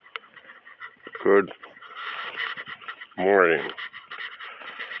Good morning.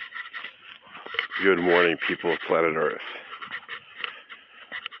 Good morning, people of planet Earth.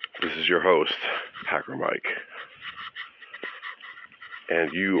 This is your host, Hacker Mike,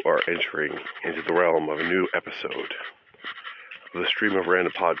 and you are entering into the realm of a new episode of the Stream of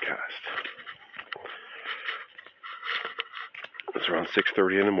Random podcast. It's around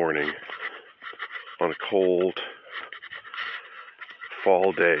 6:30 in the morning on a cold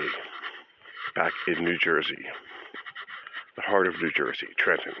fall day back in New Jersey, the heart of New Jersey,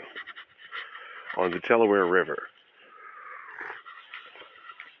 Trenton, on the Delaware River,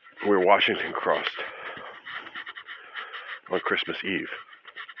 where Washington crossed on Christmas Eve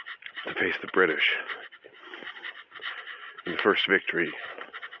to face the British in the first victory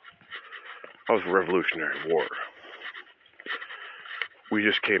of the Revolutionary War. We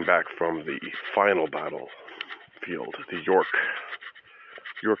just came back from the final battlefield, the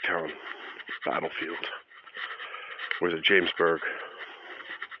Yorktown battlefield. Was it Jamesburg?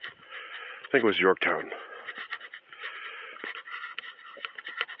 I think it was Yorktown.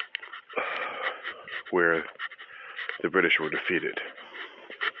 Where the British were defeated.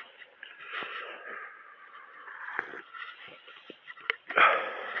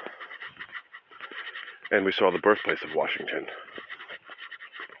 And we saw the birthplace of Washington,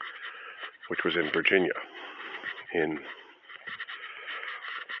 which was in Virginia, in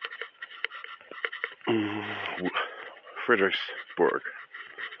Fredericksburg.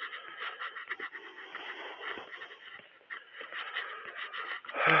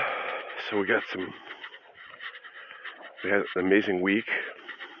 So we had an amazing week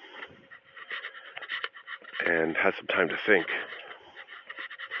and had some time to think.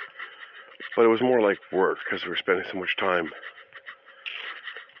 But it was more like work because we were spending so much time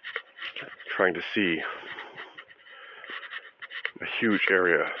trying to see a huge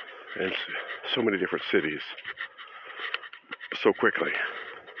area and so many different cities so quickly.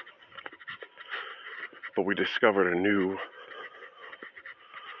 But we discovered a new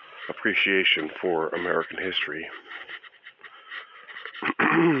appreciation for American history.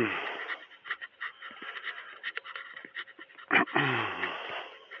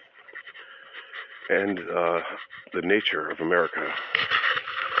 And the nature of America,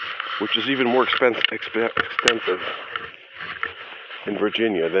 which is even more expensive in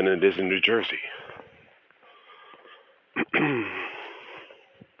Virginia than it is in New Jersey.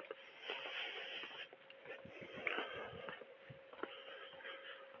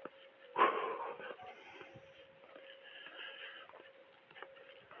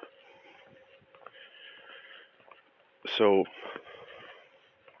 So,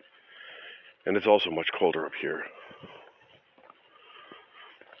 and it's also much colder up here.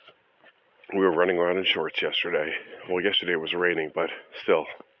 We were running around in shorts yesterday. Well, yesterday it was raining, but still,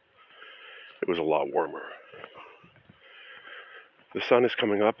 it was a lot warmer. The sun is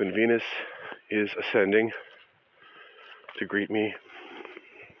coming up and Venus is ascending to greet me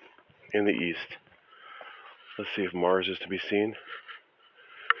in the east. Let's see if Mars is to be seen.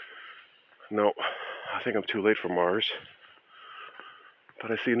 No, I think I'm too late for Mars.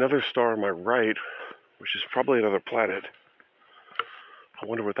 But I see another star on my right, which is probably another planet. I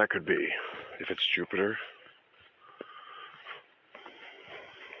wonder what that could be. If it's Jupiter.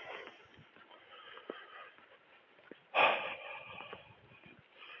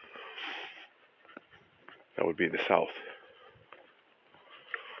 That would be the south.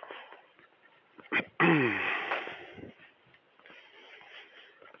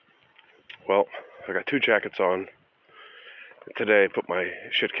 Well, I got two jackets on. Today I put my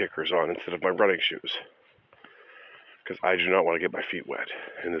shit kickers on instead of my running shoes. Because I do not want to get my feet wet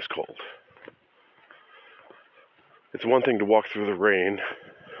in this cold. It's one thing to walk through the rain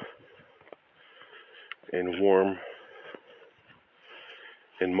in warm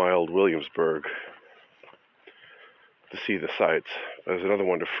and mild Williamsburg to see the sights. There's another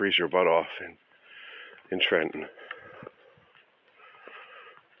one to freeze your butt off in Trenton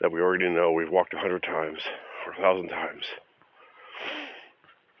that we already know. We've walked 100 times or 1,000 times.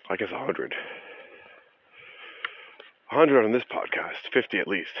 I guess 100. 100 on this podcast, 50 at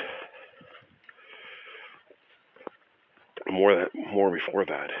least. More before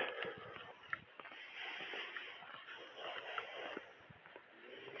that.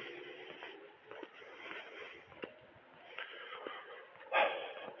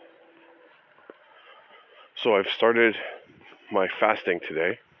 So I've started my fasting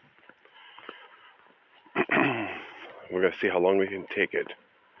today. We're going to see how long we can take it.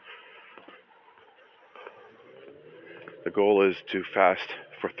 The goal is to fast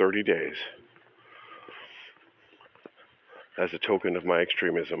for 30 days as a token of my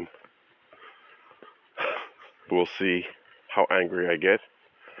extremism We'll see how angry I get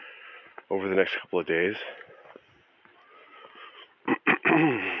over the next couple of days.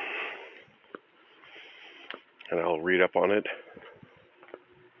 And I'll read up on it.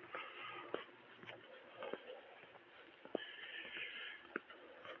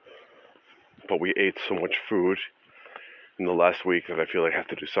 But we ate so much food in the last week that I feel like I have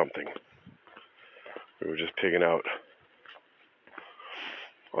to do something. We were just pigging out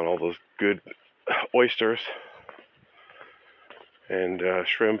on all those good oysters and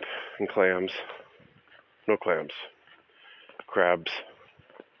shrimp and clams. No clams. Crabs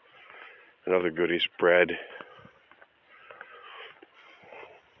and other goodies. Bread.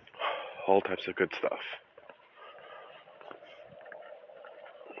 All types of good stuff.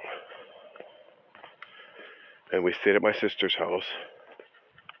 And we stayed at my sister's house.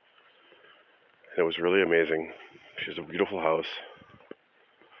 And it was really amazing. She has a beautiful house.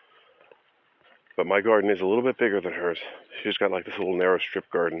 But my garden is a little bit bigger than hers. She's got like this little narrow strip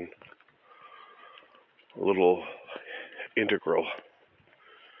garden. A little integral.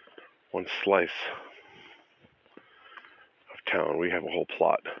 One slice of town. We have a whole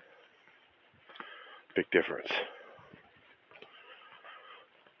plot. Big difference.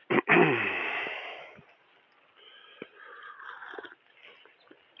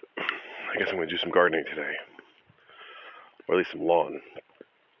 I guess I'm going to do some gardening today. Or at least some lawn.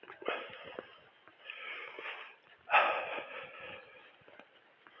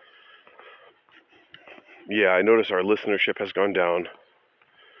 Yeah, I notice our listenership has gone down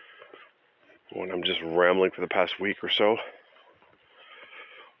when I'm just rambling for the past week or so.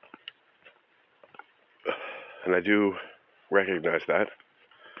 And I do recognize that.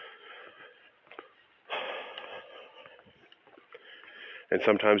 And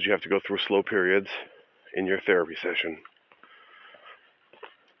sometimes you have to go through slow periods in your therapy session.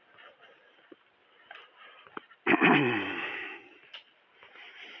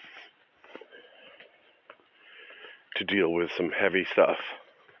 To deal with some heavy stuff.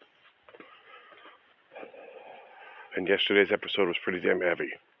 And yesterday's episode was pretty damn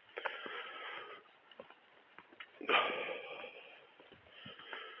heavy.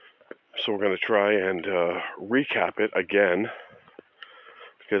 So we're going to try and recap it again.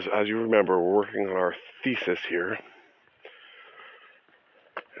 Because as you remember, we're working on our thesis here.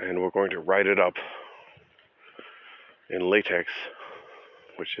 And we're going to write it up in LaTeX,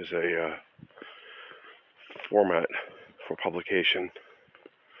 which is a format for publication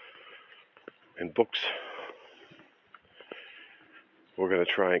in books. We're going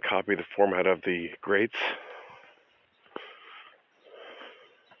to try and copy the format of the greats.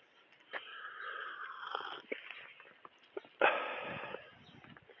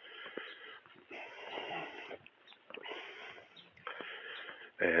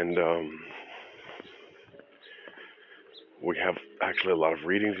 And we have actually a lot of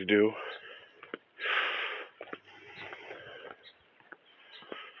reading to do.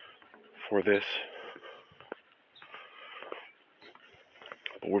 For this.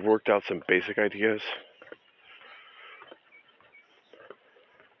 But we've worked out some basic ideas.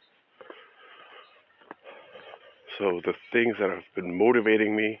 So the things that have been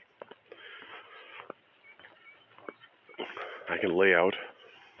motivating me, I can lay out.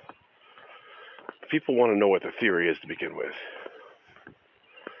 People want to know what the theory is to begin with.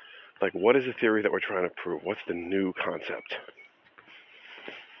 Like, what is the theory that we're trying to prove? What's the new concept?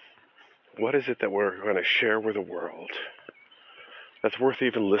 What is it that we're going to share with the world that's worth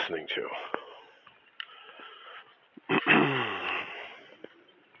even listening to?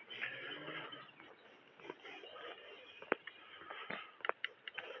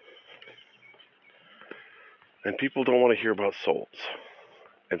 And people don't want to hear about souls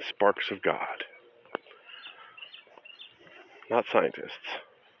and sparks of God. Not scientists.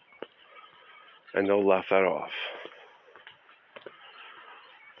 And they'll laugh that off.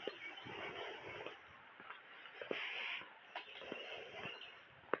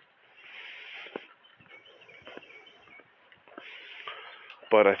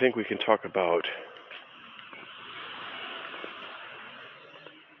 But I think we can talk about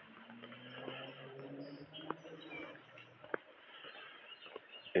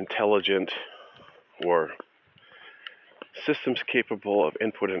intelligent or systems capable of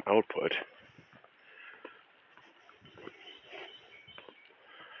input and output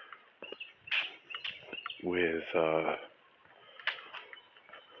with, I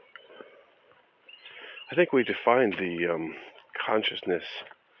think we defined the consciousness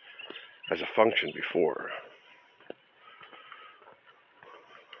as a function before.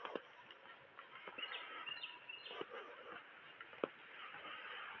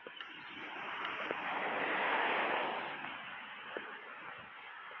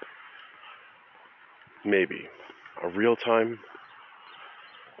 maybe a real-time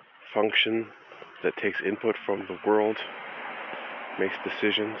function that takes input from the world, makes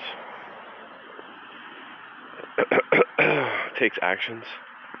decisions, takes actions.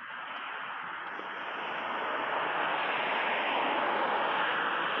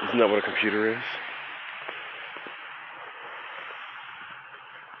 Isn't that what a computer is?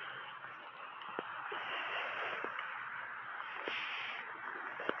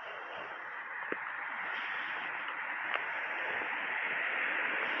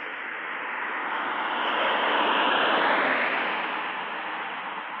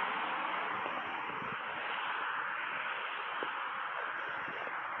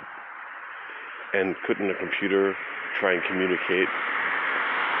 And couldn't a computer try and communicate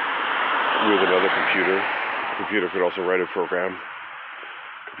with another computer? A computer could also write a program.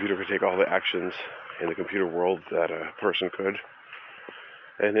 A computer could take all the actions in the computer world that a person could.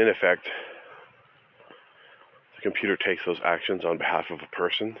 And in effect, the computer takes those actions on behalf of a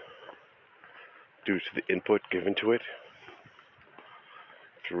person due to the input given to it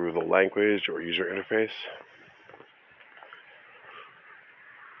through the language or user interface.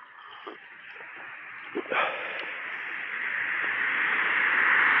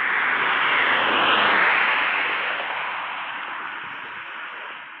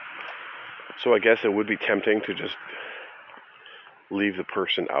 So I guess it would be tempting to just leave the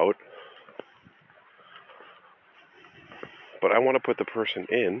person out. But I want to put the person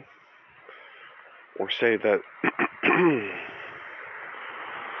in, or say that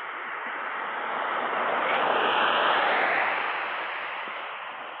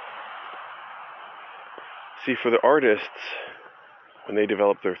see, for the artists, when they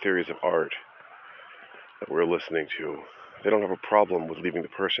develop their theories of art that we're listening to, they don't have a problem with leaving the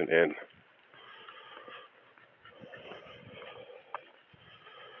person in.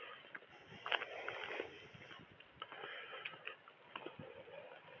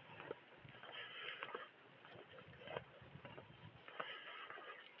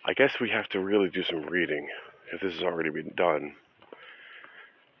 I guess we have to really do some reading if this has already been done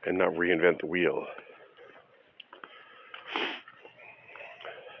and not reinvent the wheel.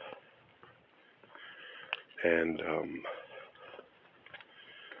 And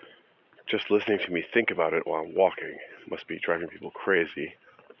just listening to me think about it while I'm walking must be driving people crazy.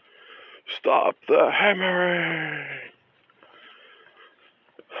 Stop the hammering!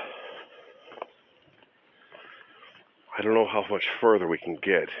 I don't know how much further we can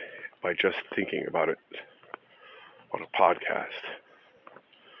get by just thinking about it on a podcast.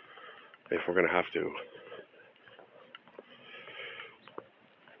 If we're going to have to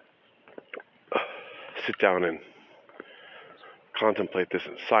sit down and contemplate this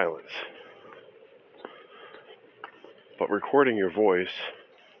in silence. But recording your voice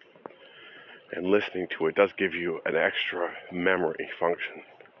and listening to it does give you an extra memory function.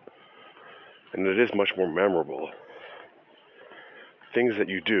 And it is much more memorable. Things that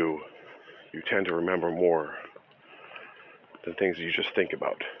you do, you tend to remember more than things that you just think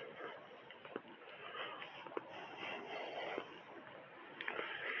about.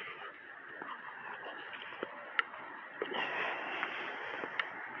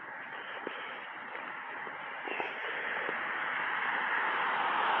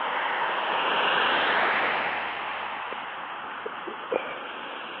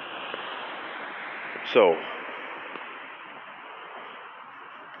 So,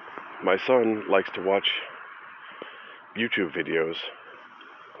 my son likes to watch YouTube videos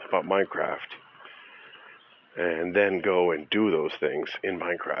about Minecraft and then go and do those things in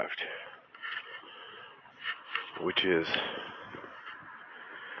Minecraft, which is,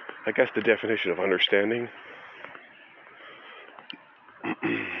 I guess, the definition of understanding.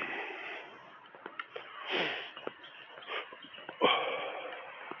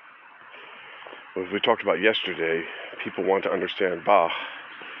 As we talked about yesterday, people want to understand Bach,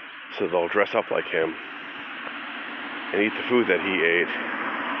 so they'll dress up like him and eat the food that he ate,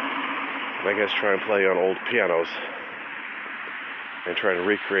 and I guess try and play on old pianos and try to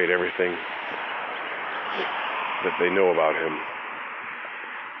recreate everything that they know about him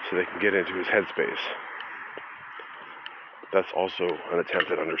so they can get into his headspace. That's also an attempt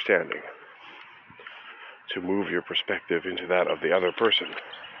at understanding, to move your perspective into that of the other person.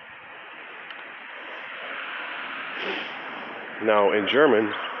 Now, in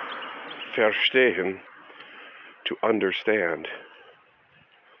German, verstehen, to understand,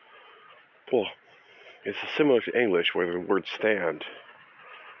 well, it's similar to English, where the word stand,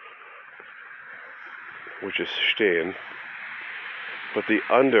 which is stehen, but the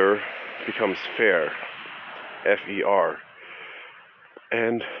under becomes fair, F-E-R.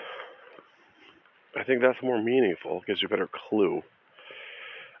 And I think that's more meaningful, gives you a better clue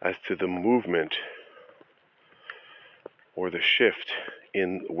as to the movement or the shift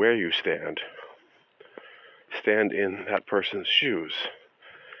in where you stand. Stand in that person's shoes.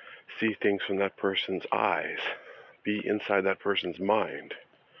 See things from that person's eyes. Be inside that person's mind.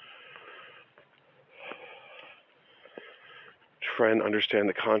 Try and understand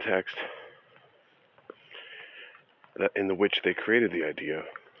the context in which they created the idea.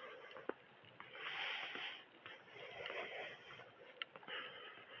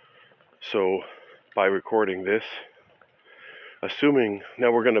 So, by recording this, assuming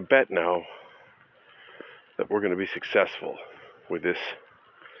now we're going to bet now that we're going to be successful with this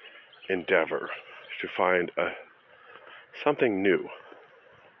endeavor to find something new.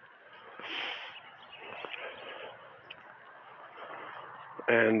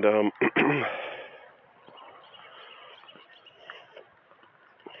 And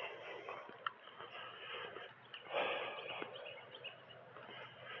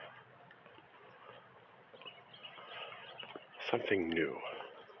something new.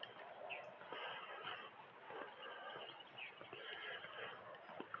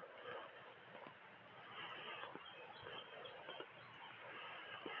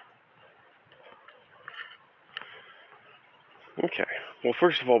 Okay, well,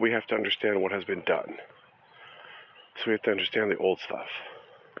 first of all, we have to understand what has been done. So we have to understand the old stuff.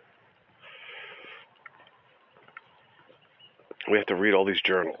 We have to read all these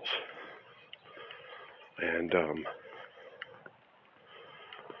journals. And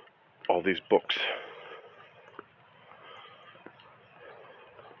all these books.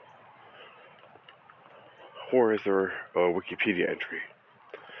 Or is there a Wikipedia entry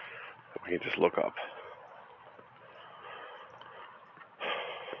that we can just look up?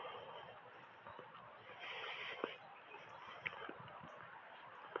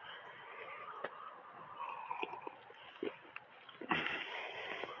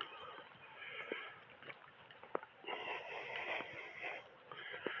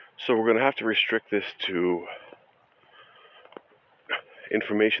 So we're going to have to restrict this to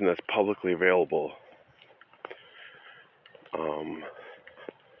information that's publicly available.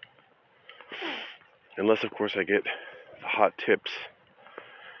 Unless, of course, I get the hot tips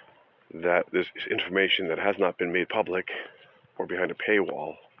that there's information that has not been made public or behind a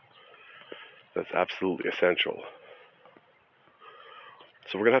paywall that's absolutely essential.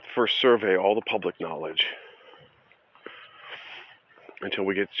 So we're going to have to first survey all the public knowledge until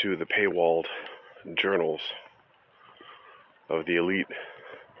we get to the paywalled journals of the elite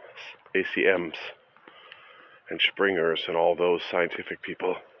ACMs and Springers and all those scientific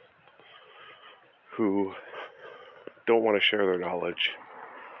people who don't want to share their knowledge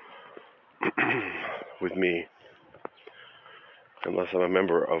with me unless I'm a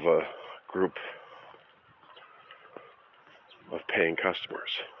member of a group of paying customers.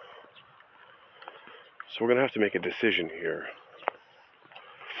 So we're going to have to make a decision here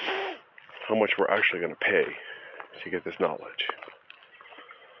how much we're actually going to pay to get this knowledge.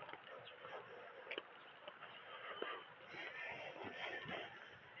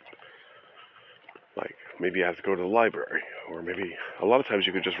 Like, maybe I have to go to the library, or maybe a lot of times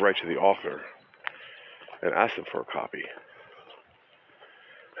you could just write to the author and ask them for a copy,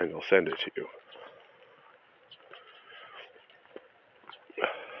 and they'll send it to you.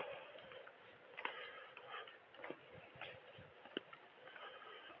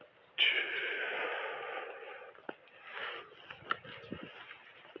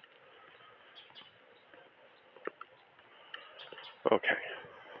 Okay.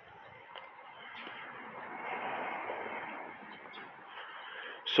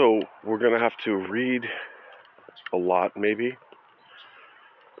 So we're going to have to read a lot, maybe,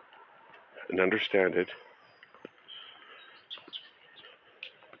 and understand it.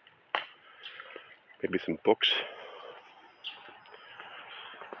 Maybe some books.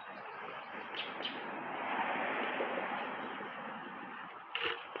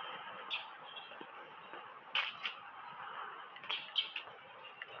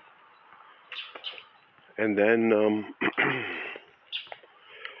 And then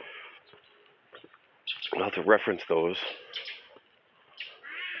I'll have to reference those.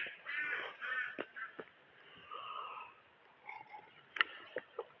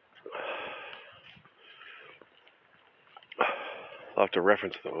 I'll have to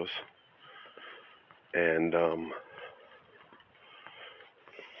reference those. And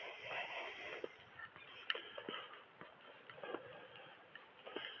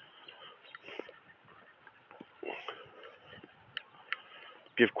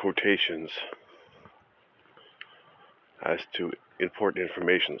give quotations as to important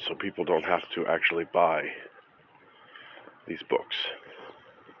information so people don't have to actually buy these books.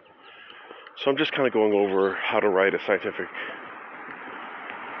 So I'm just kind of going over how to write a scientific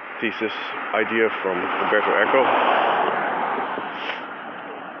thesis idea from Umberto Eco.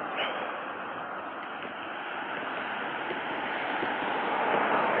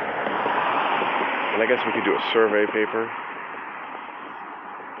 And I guess we could do a survey paper.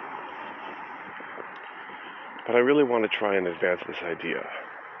 But I really want to try and advance this idea.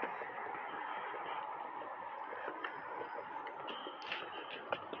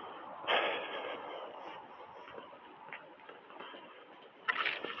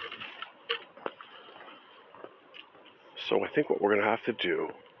 So I think what we're going to have to do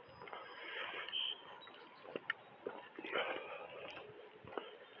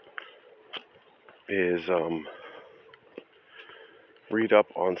is read up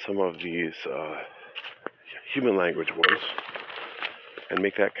on some of these human language words and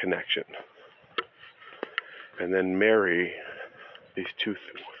make that connection. And then marry these two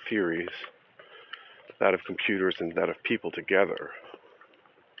theories, that of computers and that of people, together.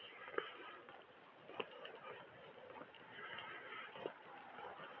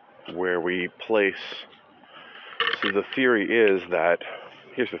 Where we place, so the theory is that,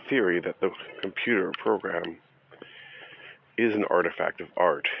 here's the theory, that the computer program is an artifact of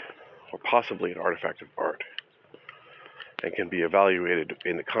art, or possibly an artifact of art, and can be evaluated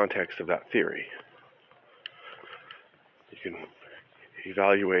in the context of that theory. You can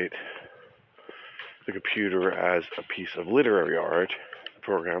evaluate the computer as a piece of literary art, the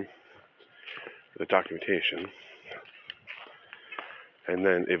program, the documentation, and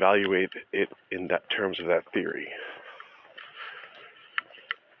then evaluate it in that terms of that theory.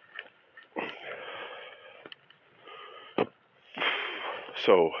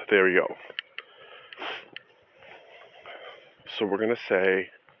 So there we go. So we're going to say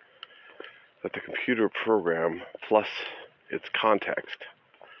that the computer program plus its context,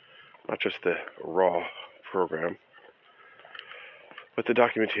 not just the raw program, but the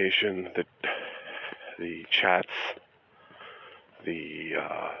documentation, the chats, the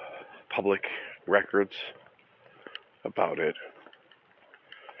public records about it,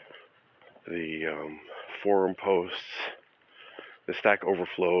 the forum posts, the Stack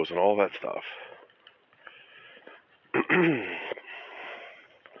Overflows, and all that stuff.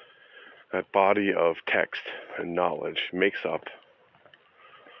 That body of text and knowledge makes up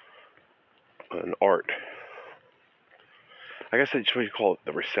an art. I guess that's what you call it,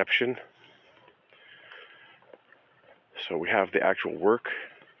 the reception. So we have the actual work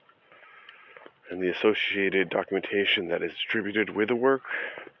and the associated documentation that is distributed with the work.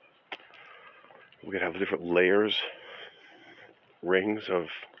 We could have different layers, rings of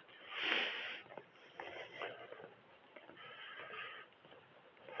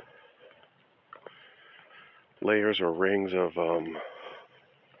or rings of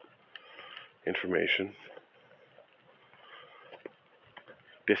information,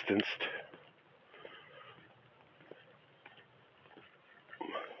 distanced.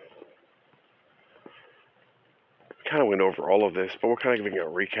 Kind of went over all of this, but we're kind of giving a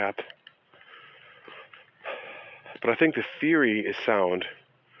recap. But I think the theory is sound,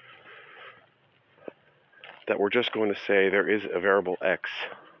 that we're just going to say there is a variable x,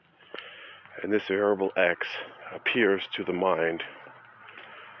 and this variable x appears to the mind,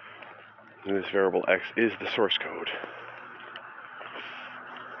 and this variable x is the source code.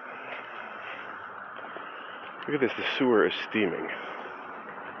 Look at this, the sewer is steaming.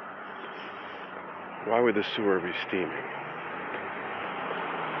 Why would the sewer be steaming?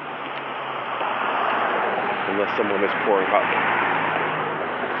 Unless someone is pouring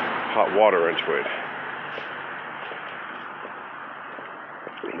hot water into it.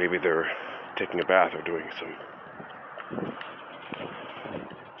 Maybe they're taking a bath or doing some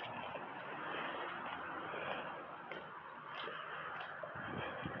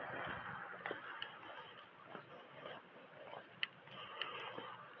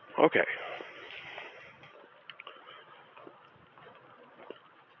okay.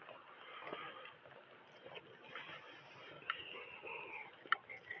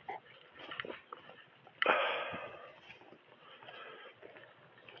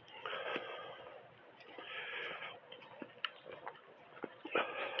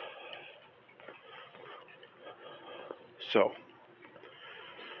 So,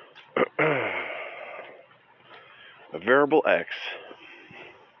 a variable x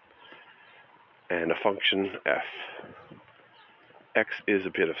and a function f. X is a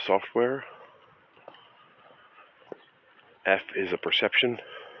bit of software. F is a perception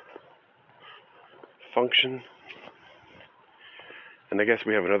function. And I guess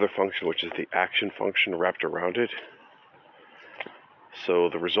we have another function, which is the action function wrapped around it. So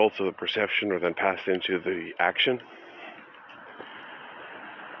the results of the perception are then passed into the action.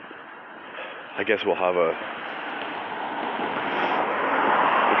 I guess we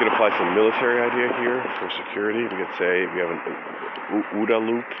could apply some military idea here for security. We could say we have an OODA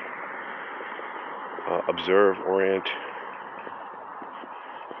loop, observe, orient,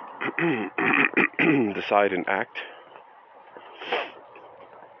 decide, and act.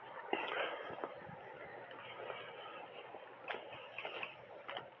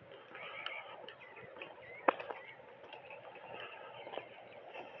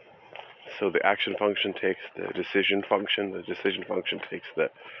 So the action function takes the decision function takes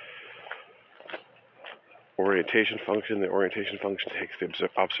the orientation function takes the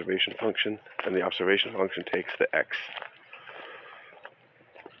observation function, and the observation function takes the X.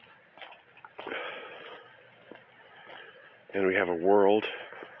 And we have a world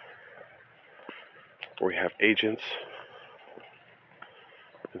where we have agents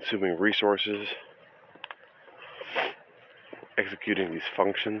consuming resources, executing these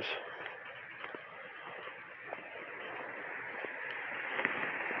functions.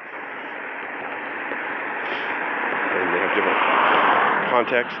 And they have different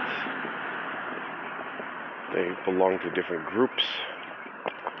contexts. They belong to different groups.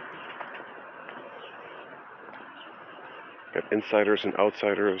 We have insiders and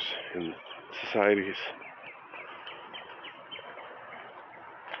outsiders in societies.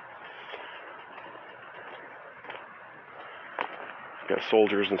 We've got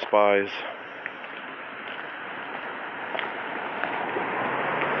soldiers and spies.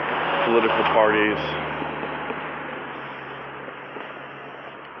 Political parties.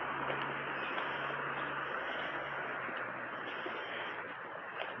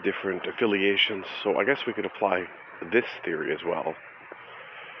 Different affiliations. So I guess we could apply this theory as well.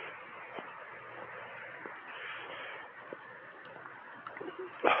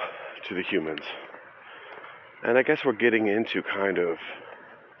 To the humans. And I guess we're getting into kind of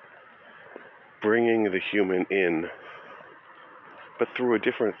bringing the human in, but through a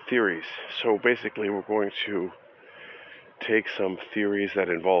different theories. So basically we're going to take some theories that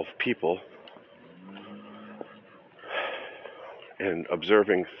involve people and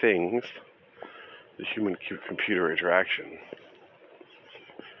observing things, the human-computer interaction,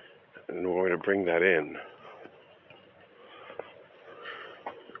 and we're going to bring that in.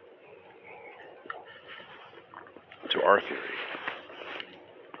 To our theory.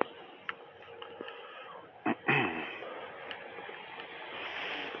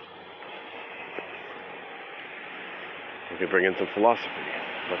 We can bring in some philosophy,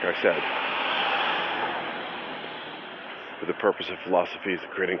 like I said. But the purpose of philosophy is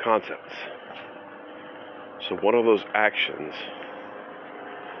creating concepts. So one of those actions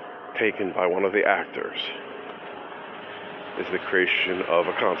taken by one of the actors is the creation of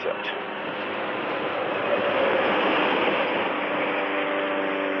a concept.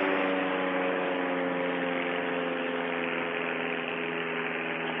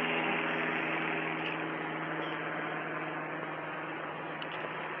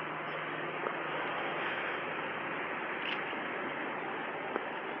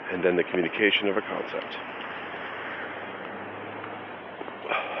 And then the communication of a concept.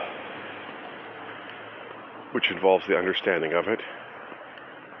 Which involves the understanding of it.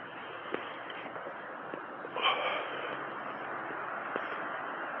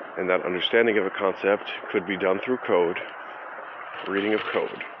 And that understanding of a concept could be done through code, reading of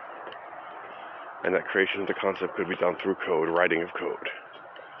code. And that creation of the concept could be done through code, writing of code,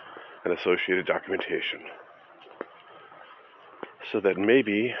 and associated documentation. So that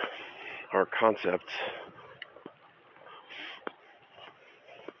maybe our concepts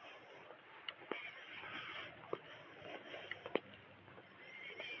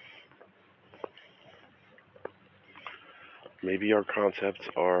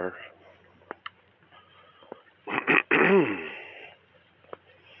are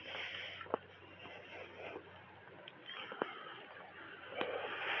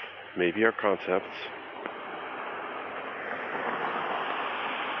maybe our concepts,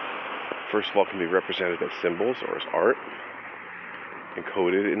 first of all, can be represented as symbols or as art,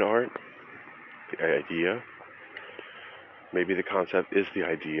 encoded in art, the idea. Maybe the concept is the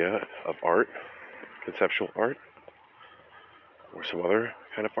idea of art, conceptual art, or some other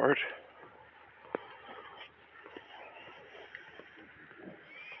kind of art.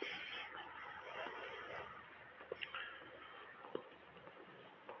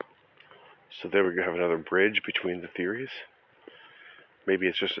 So there we have another bridge between the theories. Maybe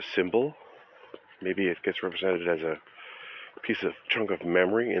it's just a symbol. Maybe it gets represented as a chunk of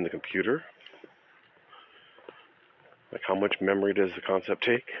memory in the computer? Like, how much memory does the concept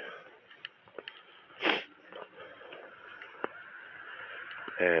take?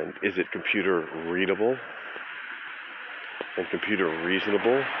 And is it computer readable and computer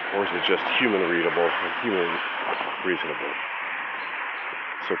reasonable, or is it just human readable and human reasonable?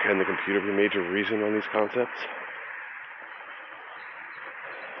 So can the computer be made to reason on these concepts?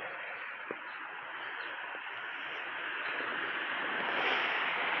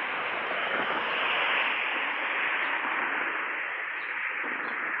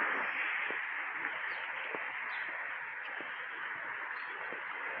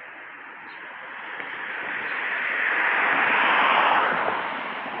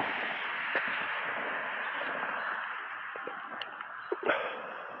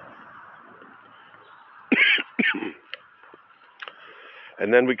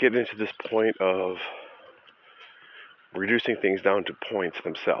 And then we get into this point of reducing things down to points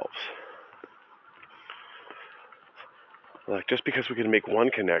themselves. Like, just because we can make one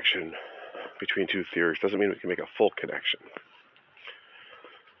connection between two theories doesn't mean we can make a full connection,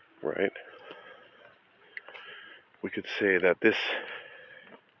 right? We could say that this,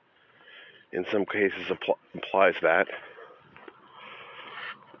 in some cases, implies that.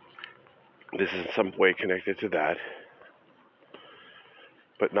 This is in some way connected to that,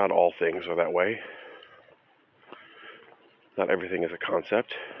 but not all things are that way. Not everything is a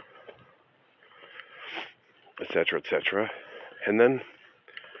concept, etc., etc. And then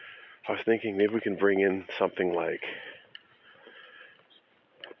I was thinking maybe we can bring in something like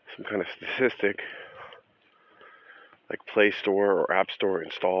some kind of statistic, like Play Store or App Store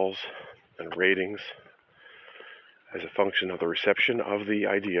installs and ratings as a function of the reception of the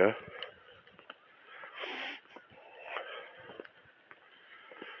idea.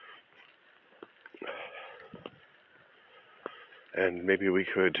 And maybe we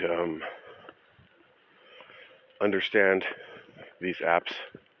could understand these apps,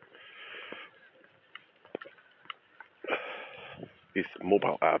 these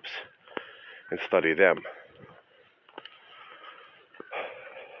mobile apps, and study them.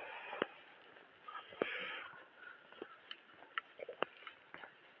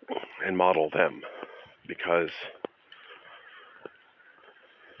 And model them, because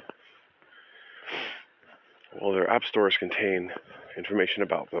well, their app stores contain information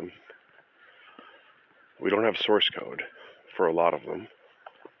about them. We don't have source code for a lot of them.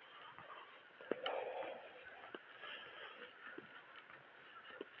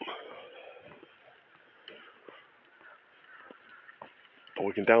 But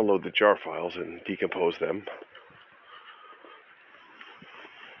we can download the jar files and decompose them,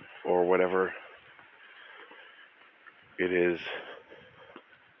 or whatever it is.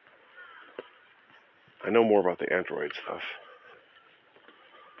 I know more about the Android stuff.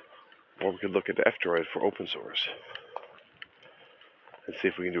 Or we could look at the F-Droid for open source and see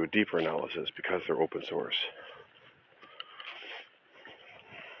if we can do a deeper analysis because they're open source.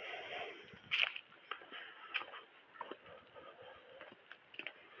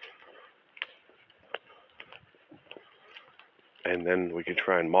 And then we can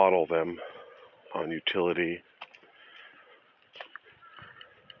try and model them on utility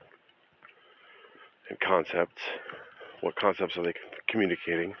and concepts. What concepts are they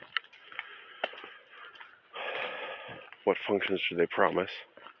communicating? What functions do they promise?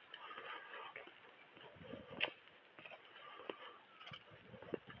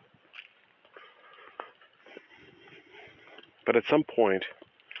 But at some point,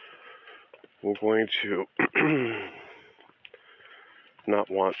 we're going to not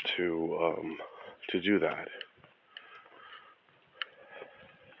want to do that.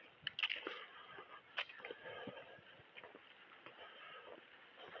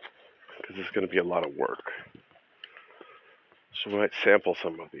 Because it's going to be a lot of work. So we might sample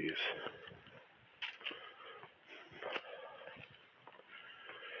some of these.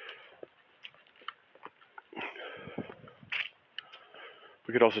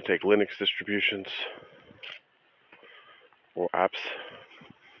 We could also take Linux distributions or apps.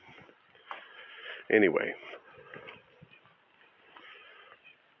 Anyway,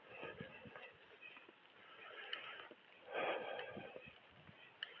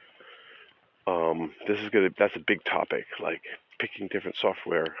 that's a big topic, like picking different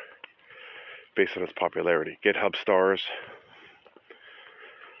software based on its popularity. GitHub stars.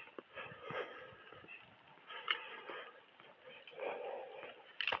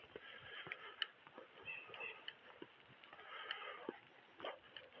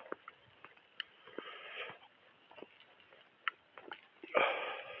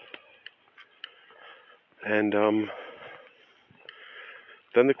 And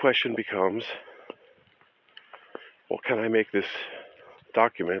Then the question becomes, well, can I make this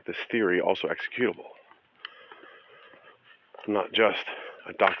document, this theory, also executable? Not just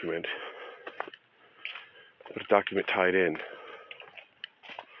a document, but a document tied in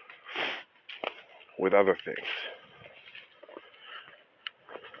with other things.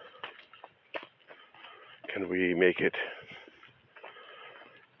 Can we make it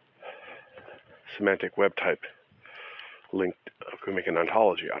semantic web type linked? Can we make an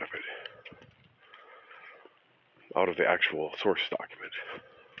ontology out of it, out of the actual source document?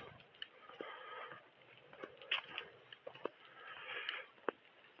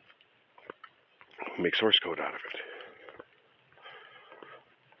 Make source code out of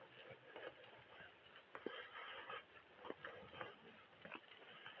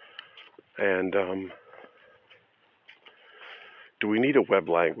it. And do we need a web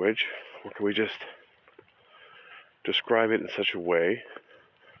language, or can we just describe it in such a way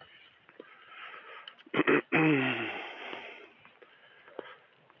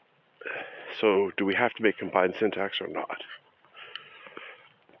so do we have to make combined syntax or not?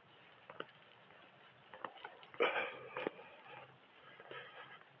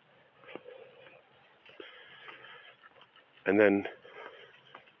 And then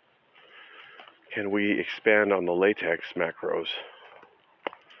can we expand on the latex macros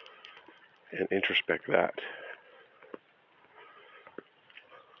and introspect that?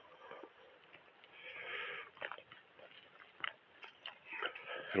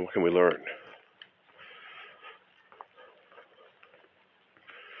 And what can we learn?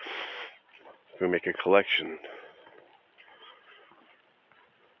 Can we make a collection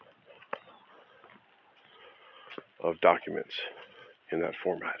of documents in that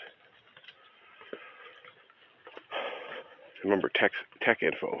format? Remember, tech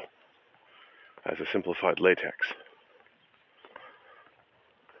info as a simplified latex.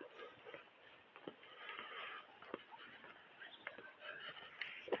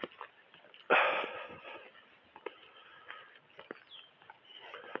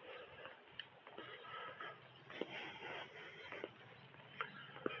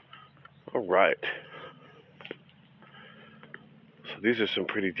 All right. So these are some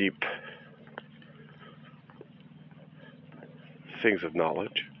pretty deep things of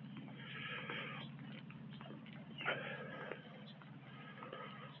knowledge.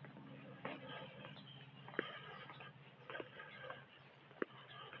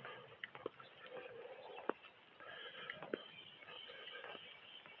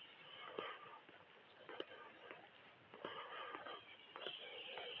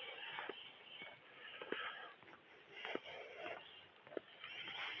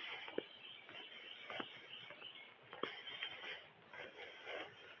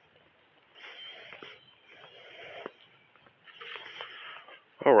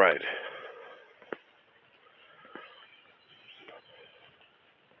 All right.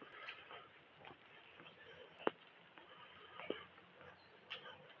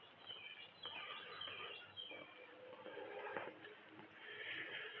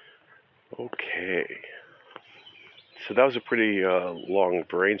 Okay. So that was a pretty long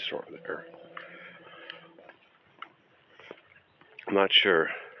brainstorm there. I'm not sure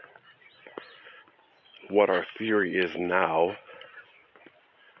what our theory is now,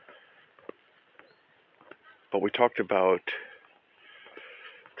 but we talked about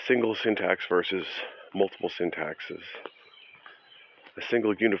single syntax versus multiple syntaxes, a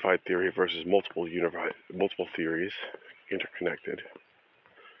single unified theory versus multiple theories interconnected.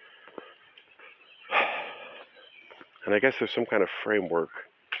 And I guess there's some kind of framework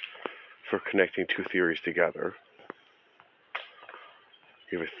for connecting two theories together.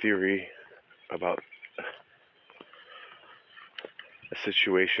 You have a theory about a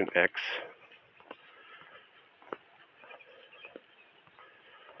situation X,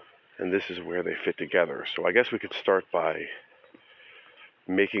 and this is where they fit together. So I guess we could start by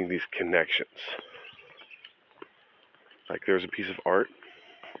making these connections. Like there's a piece of art,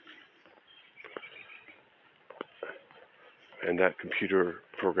 and that piece of computer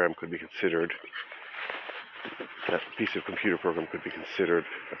program could be considered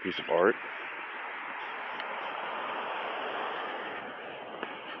a piece of art.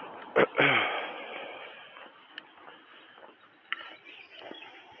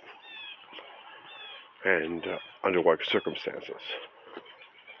 And under what circumstances?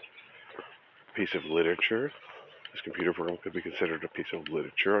 A piece of literature. This computer program could be considered a piece of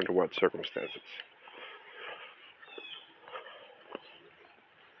literature under what circumstances?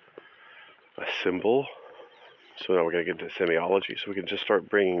 A symbol. So now we're going to get into semiology. So we can just start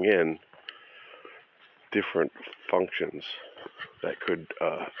bringing in different functions that could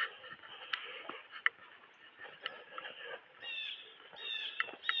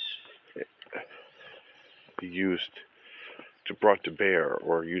be used brought to bear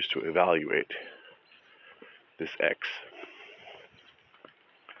or used to evaluate this X.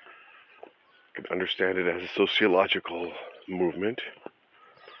 You can understand it as a sociological movement,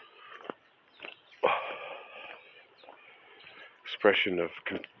 expression of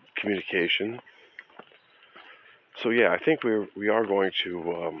communication. So yeah, I think we are going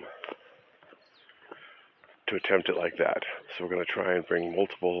to attempt it like that. So we're going to try and bring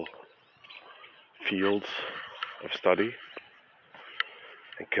multiple fields of study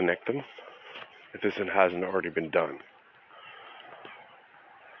and connect them, if this hasn't already been done.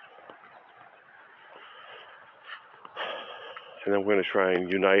 And then we're going to try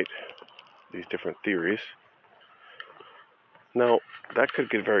and unite these different theories. Now, that could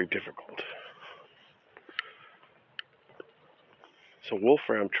get very difficult. So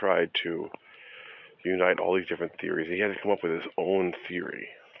Wolfram tried to unite all these different theories. He had to come up with his own theory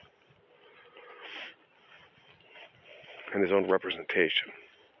and his own representation.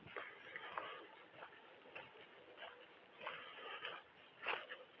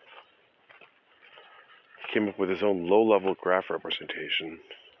 He came up with his own low-level graph representation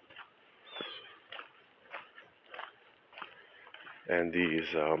and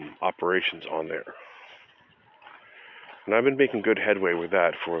these operations on there. And I've been making good headway with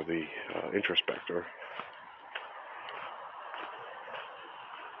that for the introspector.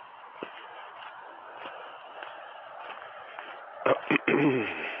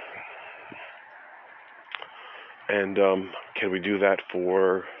 And can we do that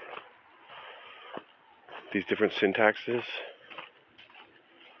for these different syntaxes?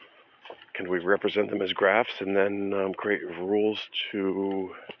 Can we represent them as graphs and then create rules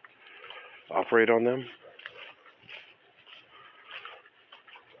to operate on them?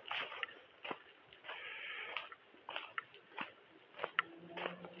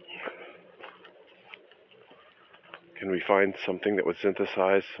 Can we find something that would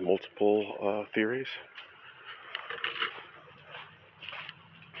synthesize multiple theories?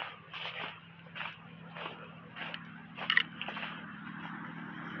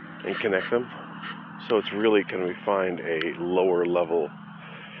 And connect them? So it's really, can we find a lower level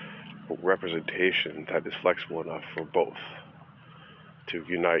representation that is flexible enough for both to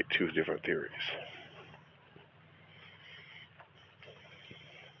unite two different theories?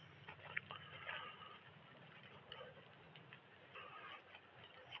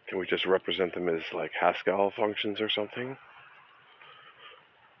 Can we just represent them as like Haskell functions or something?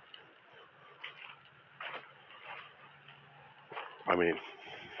 I mean,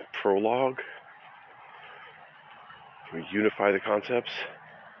 Prolog? Can we unify the concepts?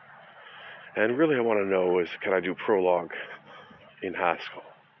 And really I want to know is, can I do Prolog in Haskell?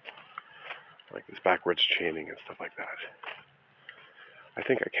 Like this backwards chaining and stuff like that. I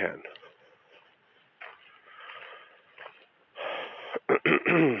think I can.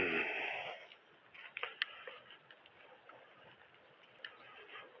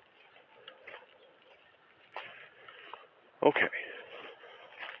 Okay.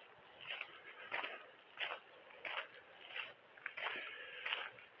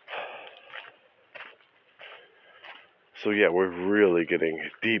 So yeah, we're really getting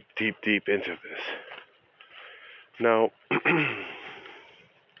deep into this. Now,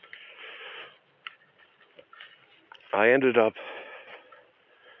 I ended up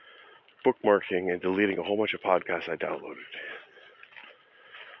bookmarking and deleting a whole bunch of podcasts I downloaded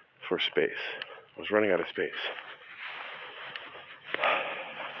for space. I was running out of space.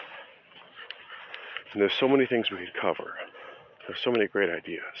 And there's so many things we could cover. There's so many great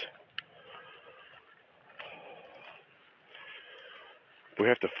ideas. We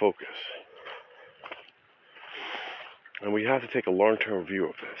have to focus. And we have to take a long-term view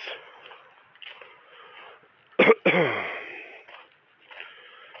of this.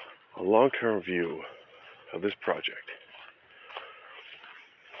 A long-term view of this project.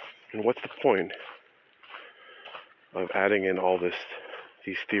 And what's the point of adding in all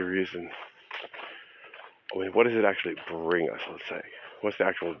these theories, and I mean, what does it actually bring us, let's say? What's the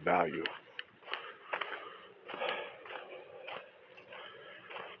actual value?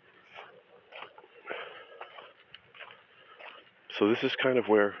 So this is kind of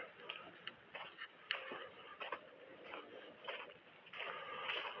where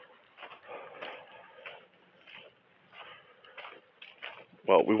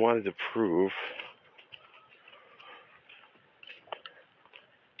we wanted to prove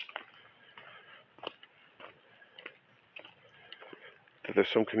that there's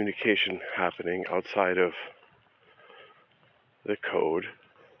some communication happening outside of the code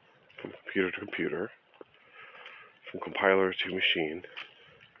from computer to computer, from compiler to machine,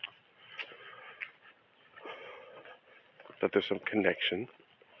 that there's some connection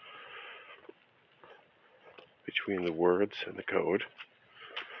between the words and the code,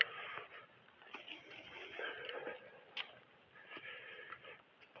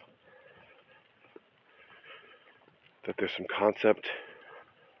 that there's some concept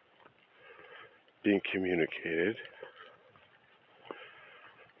being communicated.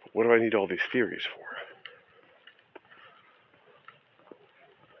 What do I need all these theories for?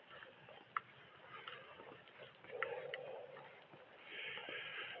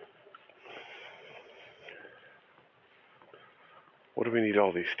 What do we need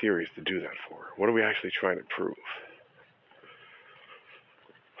all these theories to do that for? What are we actually trying to prove?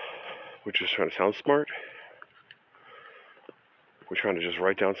 We're just trying to sound smart? We're trying to just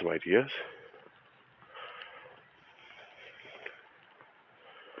write down some ideas?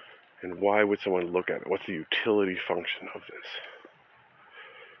 And why would someone look at it? What's the utility function of this?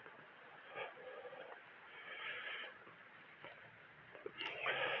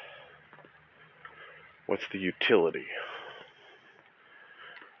 What's the utility?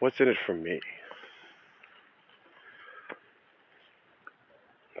 What's in it for me?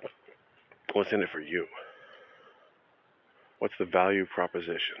 What's in it for you? What's the value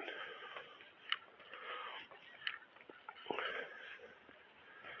proposition?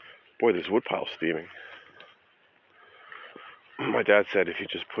 Boy, this wood pile's steaming. My dad said if you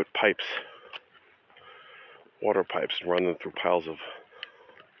just put pipes, water pipes, and run them through piles of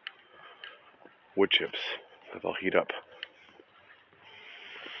wood chips, that they'll heat up.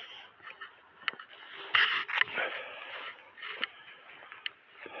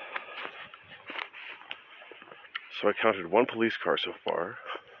 So I counted one police car so far,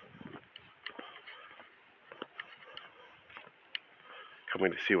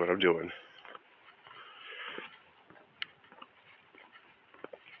 coming to see what I'm doing.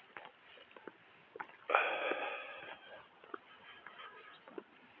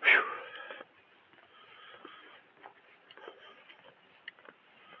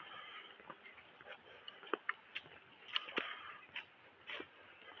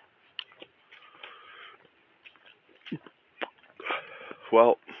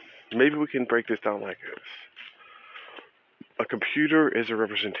 Well, maybe we can break this down like this. A computer is a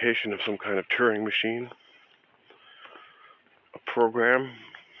representation of some kind of Turing machine. A program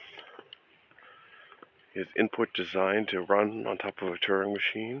is input designed to run on top of a Turing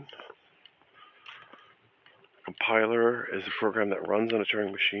machine. A compiler is a program that runs on a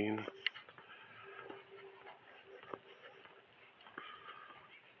Turing machine.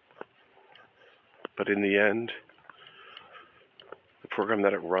 But in the end, the program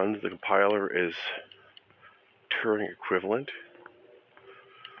that it runs, the compiler, is Turing equivalent.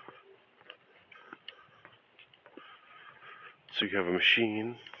 So you have a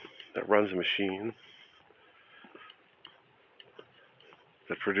machine that runs a machine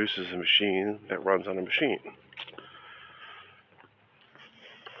that produces a machine that runs on a machine.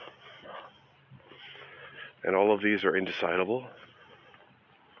 And all of these are indecidable,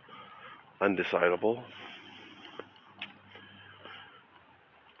 undecidable.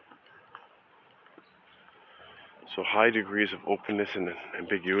 So high degrees of openness and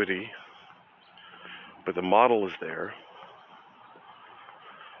ambiguity, but the model is there.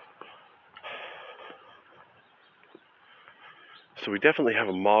 So we definitely have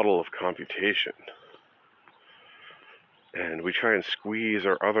a model of computation. And we try and squeeze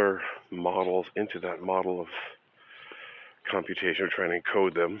our other models into that model of computation. We're trying to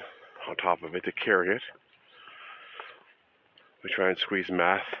encode them on top of it to carry it. We try and squeeze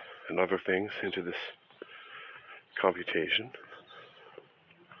math and other things into this computation.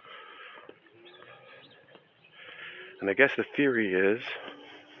 And I guess the theory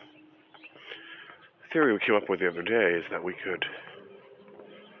we came up with the other day is that we could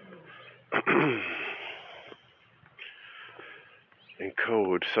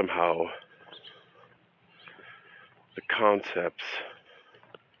encode somehow the concepts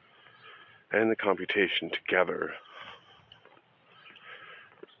and the computation together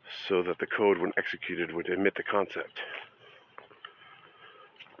so that the code, when executed, would emit the concept,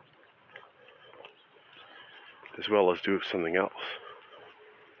 as well as do something else.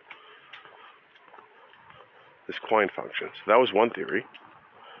 This Quine function. So that was one theory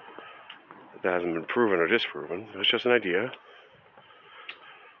that hasn't been proven or disproven. It's just an idea.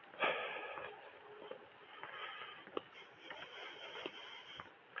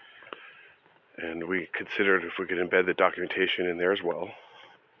 And we considered if we could embed the documentation in there as well.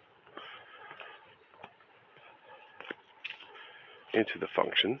 into the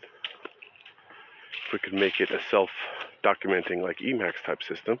function. If we could make it a self-documenting like Emacs type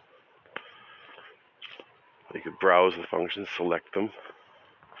system, you could browse the functions, select them,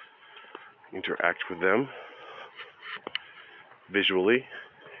 interact with them visually.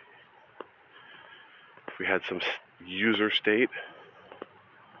 If we had some user state,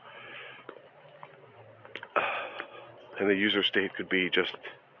 and the user state could be just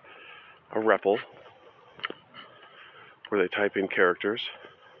a REPL where they type in characters,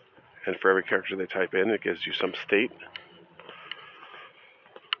 and for every character they type in, it gives you some state.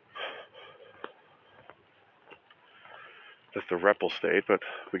 That's the REPL state, but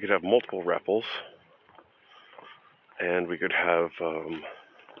we could have multiple REPLs, and we could have the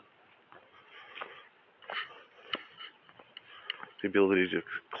ability to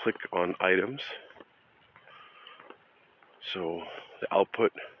click on items. So the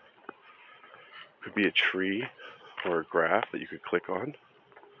output could be a tree or a graph that you could click on.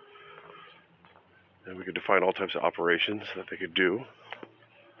 And we could define all types of operations that they could do.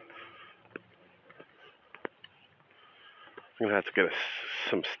 I'm going to have to get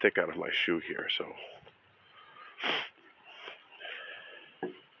some stick out of my shoe here, so.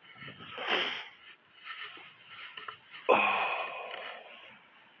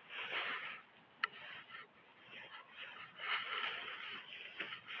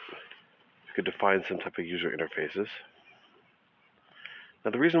 You could define some type of user interfaces.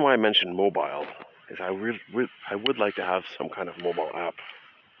 Now the reason why I mentioned mobile is I would like to have some kind of mobile app.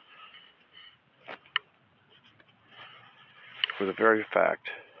 For the very fact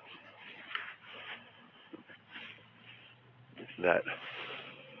that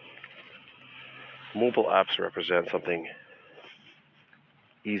mobile apps represent something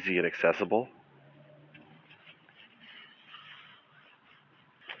easy and accessible.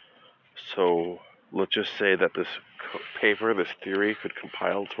 So let's just say that this paper, this theory, could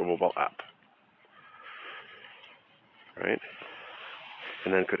compile to a mobile app, right?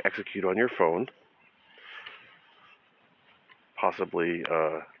 And then could execute on your phone, possibly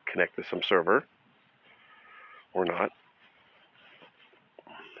connect to some server, or not.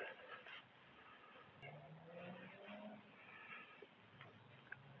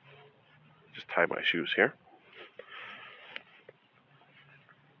 Just tie my shoes here.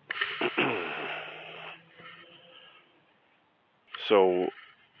 So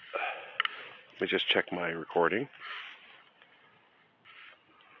let me just check my recording.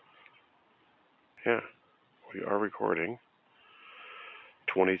 Yeah, we are recording.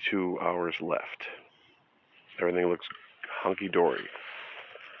 22 hours left. Everything looks hunky-dory.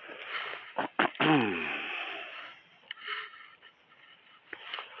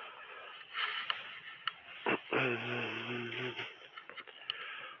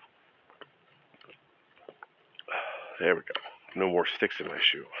 There we go. No more sticks in my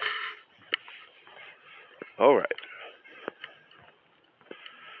shoe. All right.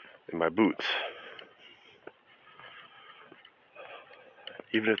 In my boots.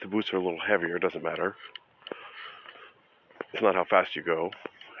 Even if the boots are a little heavier, it doesn't matter. It's not how fast you go,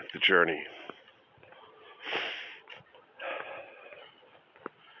 it's the journey.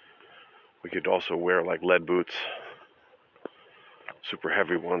 We could also wear like lead boots, super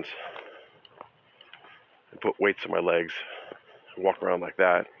heavy ones, and put weights on my legs and walk around like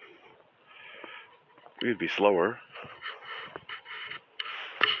that. We'd be slower.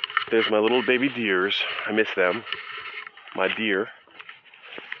 There's my little baby deers. I miss them. My deer.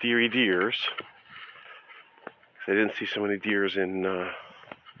 Deary deers. I didn't see so many deers in...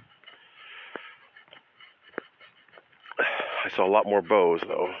 I saw a lot more bows,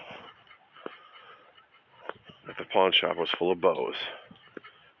 though. At the pawn shop was full of bows.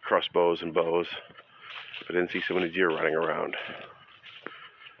 Crossbows and bows. I didn't see so many deer running around.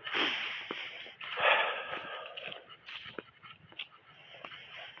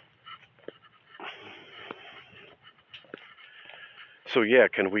 So yeah,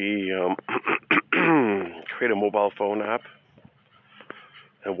 can we create a mobile phone app?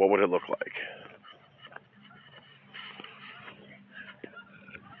 And what would it look like?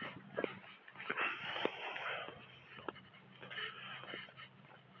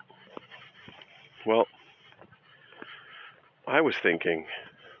 Well, I was thinking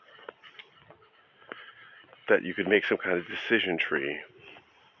that you could make some kind of decision tree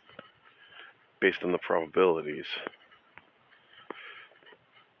based on the probabilities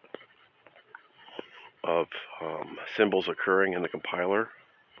of symbols occurring in the compiler,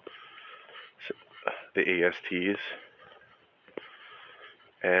 the ASTs,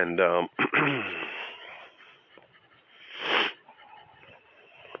 and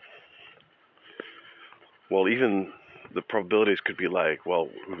well, even the probabilities could be like, well,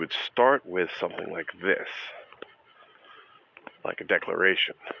 we would start with something like this, like a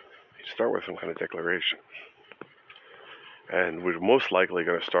declaration. You start with some kind of declaration. And we're most likely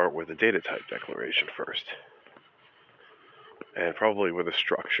going to start with a data type declaration first. And probably with a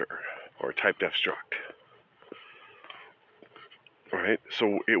structure or a typedef struct. Right?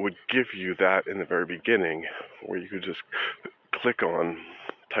 So it would give you that in the very beginning, where you could just click on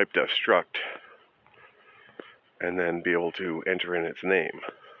typedef struct and then be able to enter in its name.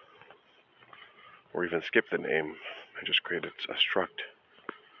 Or even skip the name and just create a struct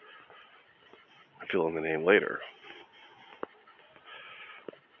and fill in the name later.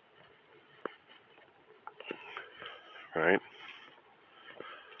 Right?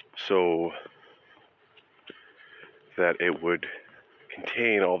 So that it would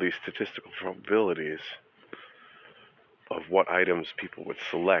contain all these statistical probabilities of what items people would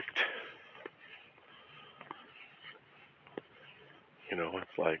select. You know,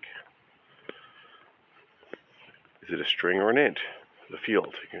 it's like, is it a string or an int? The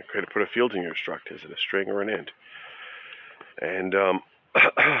field. You can put a field in your struct. Is it a string or an int? And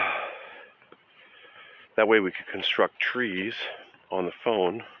that way we could construct trees on the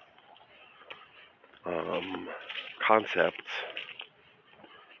phone, concepts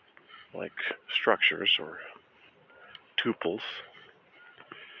like structures or tuples,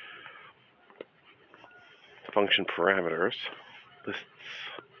 function parameters, lists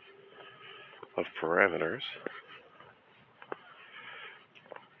of parameters,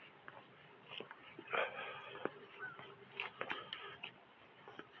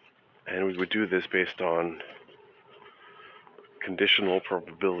 and we would do this based on conditional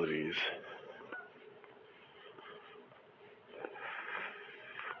probabilities.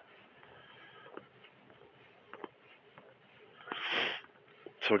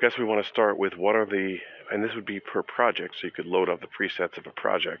 So I guess we want to start with what are the, and this would be per project, so you could load up the presets of a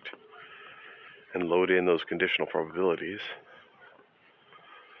project and load in those conditional probabilities.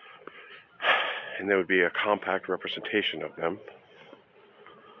 And there would be a compact representation of them,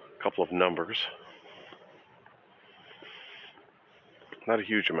 a couple of numbers, not a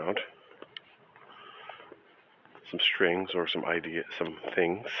huge amount, some strings or some ideas, some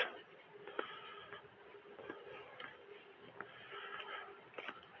things.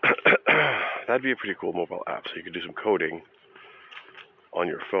 That'd be a pretty cool mobile app, so you could do some coding on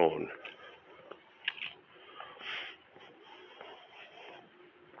your phone.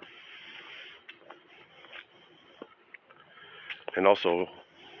 And also,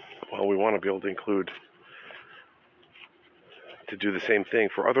 well, we want to be able to include, to do the same thing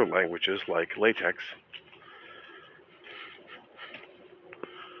for other languages like LaTeX.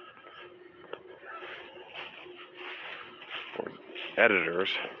 Or editors.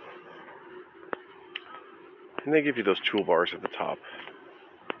 And they give you those toolbars at the top.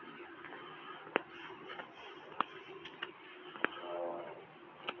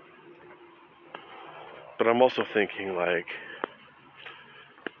 But I'm also thinking like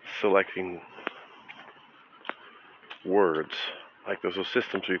selecting words. Like there's those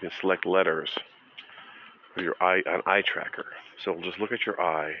systems where you can select letters with your eye, an eye tracker. So we'll just look at your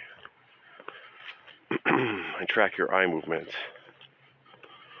eye and track your eye movements.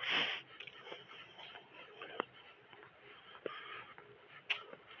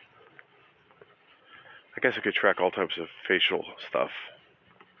 I guess it could track all types of facial stuff.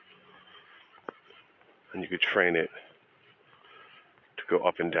 And you could train it to go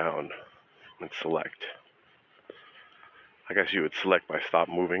up and down and select. I guess you would select by stop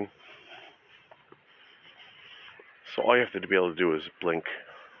moving. So all you have to be able to do is blink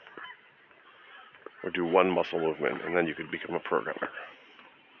or do one muscle movement, and then you could become a programmer.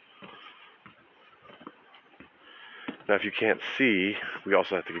 Now if you can't see, we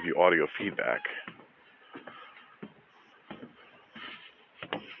also have to give you audio feedback.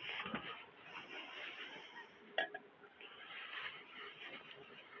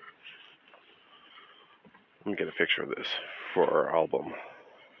 Let me get a picture of this for our album.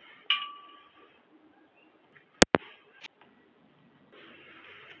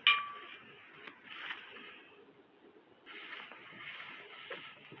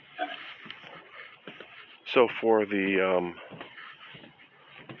 So for the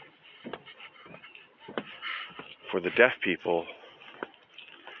deaf people,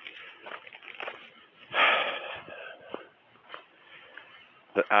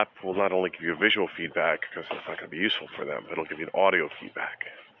 the app will not only give you visual feedback, because it's not going to be useful for them, but it'll give you an audio feedback.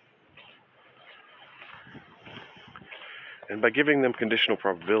 And by giving them conditional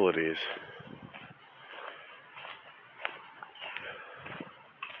probabilities,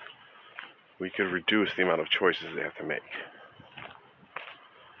 we could reduce the amount of choices they have to make.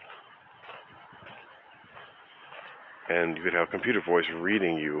 And you could have a computer voice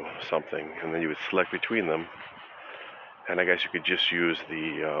reading you something, and then you would select between them. And I guess you could just use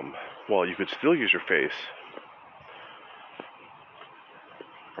the, well, you could still use your face,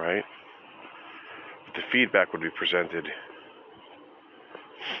 right? But the feedback would be presented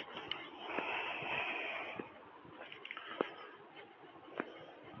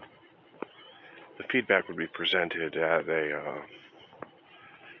as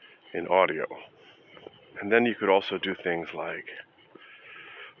in audio. And then you could also do things like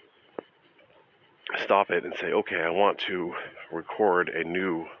stop it and say, okay, I want to record a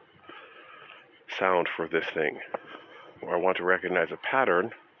new sound for this thing, or I want to recognize a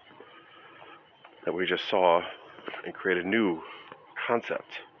pattern that we just saw and create a new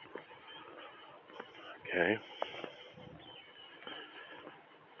concept. Okay?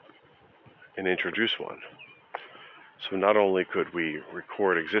 And introduce one. So not only could we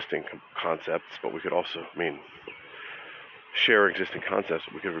record existing concepts, but we could also, share existing concepts.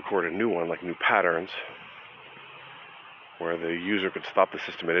 We could record a new one, like new patterns, where the user could stop the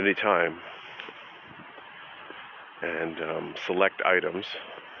system at any time and select items,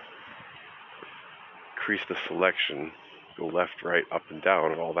 increase the selection, go left, right, up, and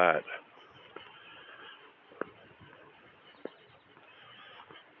down, and all that.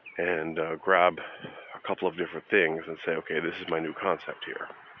 And grab a couple of different things and say, okay, this is my new concept here.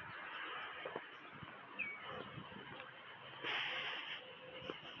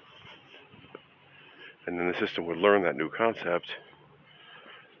 And then the system would learn that new concept,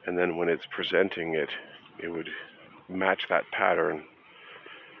 and then when it's presenting it, it would match that pattern,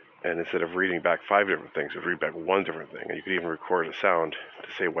 and instead of reading back 5 different things, it would read back one different thing, and you could even record a sound to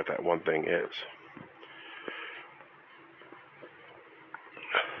say what that one thing is.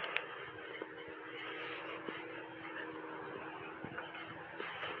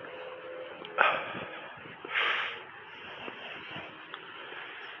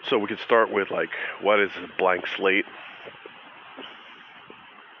 So we could start with, like, what is a blank slate?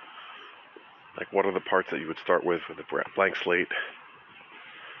 Like, what are the parts that you would start with a blank slate?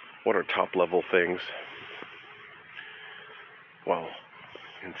 What are top-level things? Well,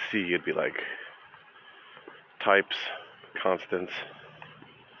 in C, it'd be like types, constants,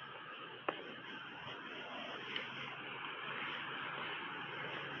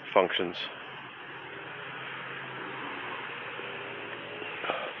 functions.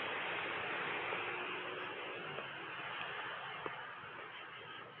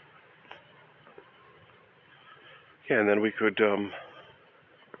 Yeah, and then we could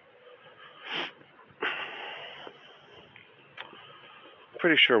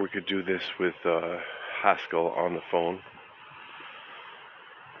pretty sure we could do this with Haskell on the phone.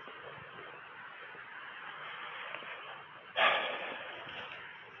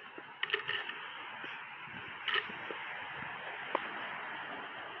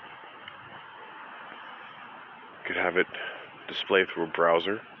 Could have it display through a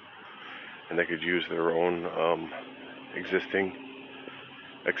browser, and they could use their own existing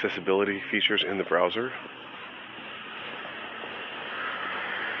accessibility features in the browser.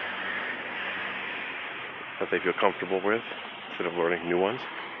 That they feel comfortable with, instead of learning new ones.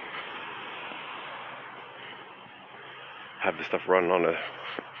 Have the stuff run on a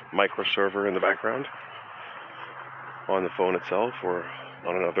micro server in the background, on the phone itself, or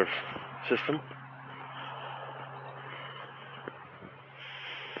on another system.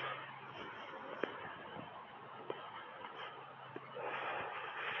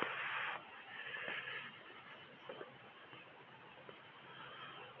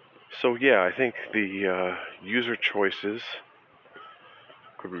 So yeah, I think the user choices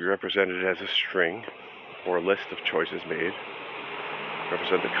could be represented as a string, or a list of choices made,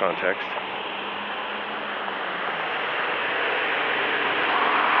 represent the context.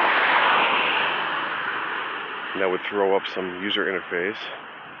 And that would throw up some user interface,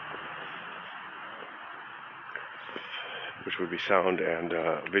 which would be sound and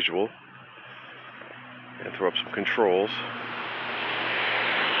visual, and throw up some controls,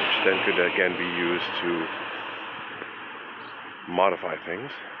 which then could again be used to modify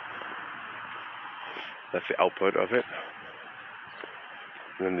things. That's the output of it.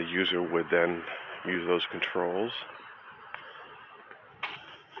 And then the user would then use those controls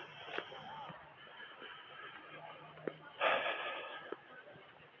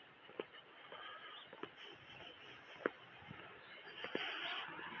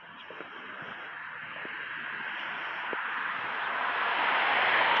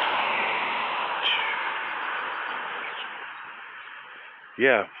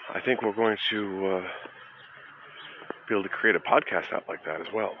yeah, I think we're going to be able to create a podcast app like that as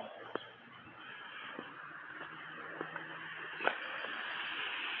well.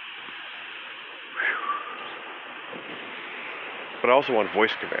 But I also want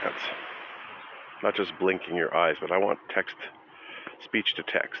voice commands, not just blinking your eyes, but I want text, speech to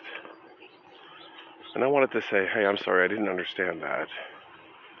text. And I wanted to say, hey, I'm sorry, I didn't understand that.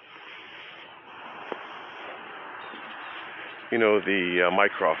 You know, the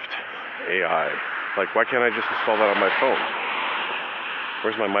Mycroft AI. Like, why can't I just install that on my phone?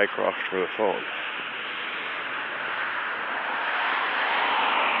 Where's my Mycroft for the phone?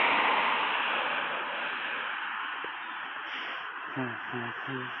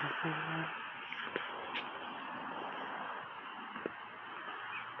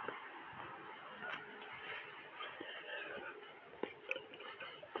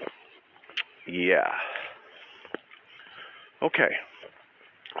 Yeah. Okay.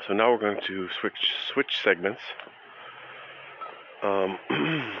 So now we're going to switch segments. I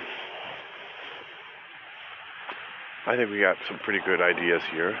think we got some pretty good ideas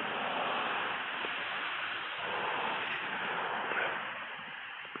here.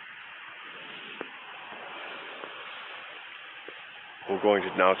 We're going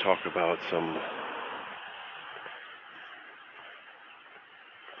to now talk about some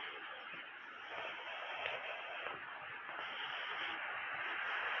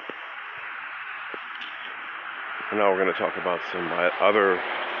some other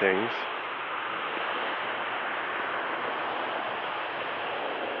things,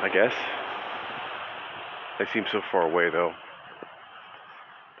 I guess. They seem so far away, though.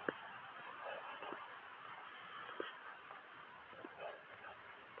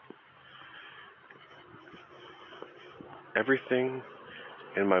 Everything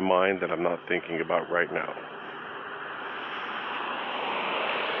in my mind that I'm not thinking about right now.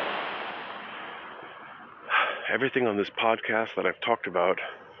 Everything on this podcast that I've talked about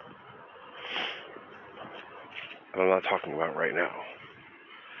that I'm not talking about right now.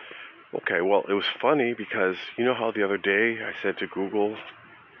 Okay, well, it was funny because you know how the other day I said to Google,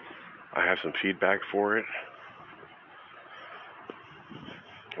 I have some feedback for it?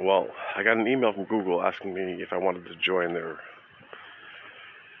 Well, I got an email from Google asking me if I wanted to join their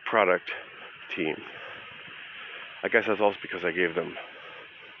product team. I guess that's also because I gave them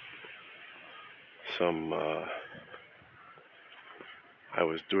some, I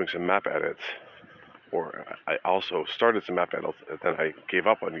was doing some map edits, or I also started some map edits, and then I gave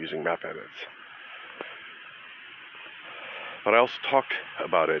up on using map edits. But I also talked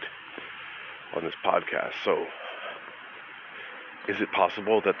about it on this podcast, so is it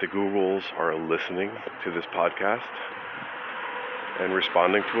possible that the Googles are listening to this podcast and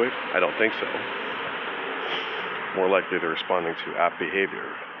responding to it? I don't think so. More likely they're responding to app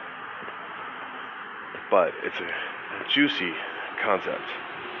behavior. But it's a juicy concept.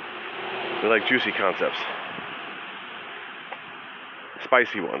 We like juicy concepts.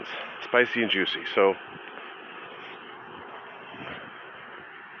 Spicy ones. Spicy and juicy. So,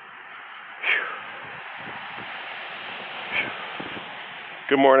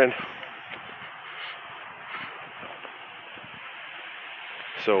 good morning.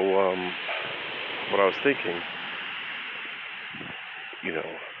 So, what I was thinking, you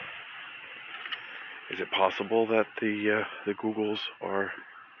know, is it possible that the Googles are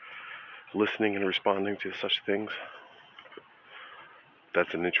listening and responding to such things?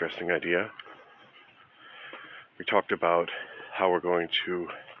 That's an interesting idea. We talked about how we're going to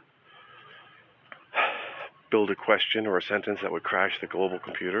build a question or a sentence that would crash the global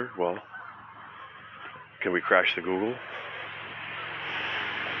computer. Well, can we crash the Google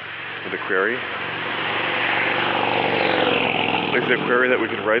with a query? Is there a query that we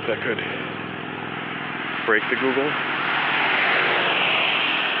could write that could break the Google?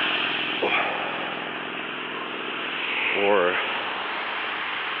 Or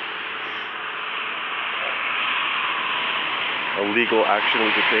a legal action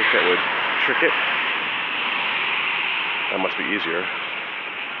we could take that would trick it? That must be easier.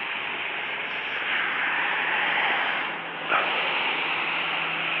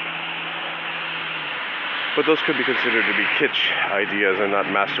 But those could be considered to be kitsch ideas and not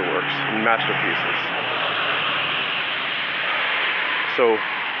masterworks, masterpieces. So,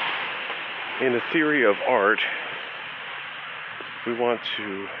 in a theory of art, we want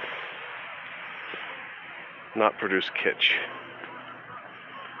to not produce kitsch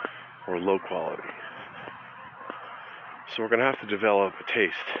or low quality. So we're going to have to develop a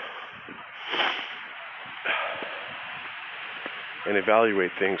taste and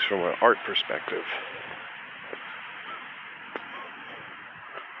evaluate things from an art perspective.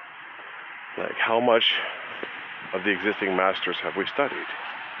 Like, how much of the existing masters have we studied?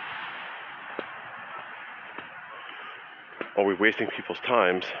 Are we wasting people's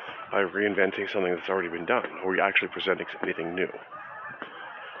times by reinventing something that's already been done? Are we actually presenting anything new?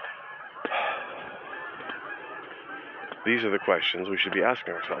 These are the questions we should be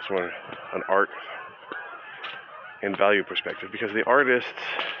asking ourselves from an art and value perspective, because the artists,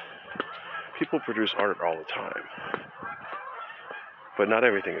 people produce art all the time, but not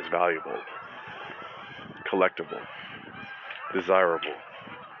everything is valuable, collectible, desirable.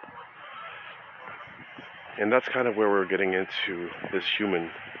 And that's kind of where we're getting into this human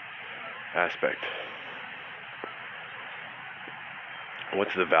aspect.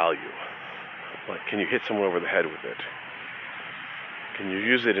 What's the value? Like, can you hit someone over the head with it? Can you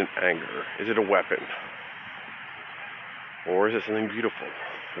use it in anger? Is it a weapon? Or is it something beautiful?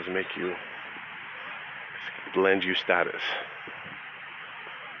 Does it make you, lend you status?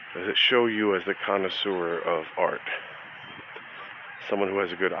 Does it show you as the connoisseur of art? Someone who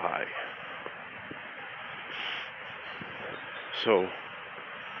has a good eye? So,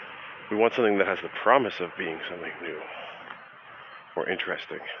 we want something that has the promise of being something new, or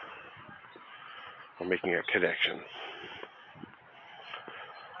interesting, or making a connection.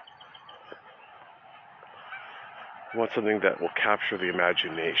 We want something that will capture the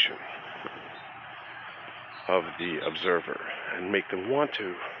imagination of the observer and make them want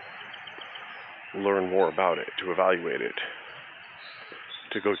to learn more about it, to evaluate it,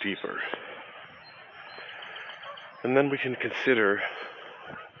 to go deeper. And then we can consider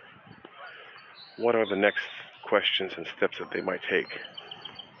what are the next questions and steps that they might take.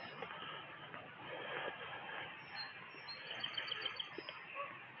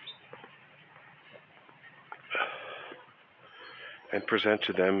 And present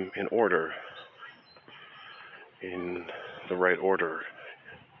to them in order, in the right order,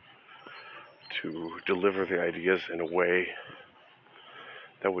 to deliver the ideas in a way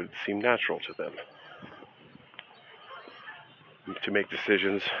that would seem natural to them, to make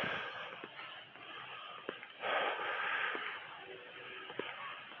decisions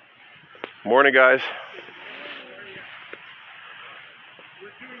Morning, guys. We're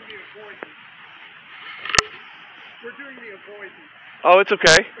doing the avoidance. Oh, it's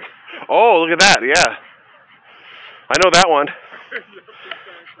okay. Oh, look at that. Yeah. I know that one.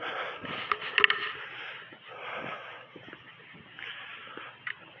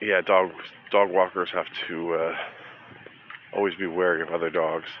 Yeah, dog walkers have to always be wary of other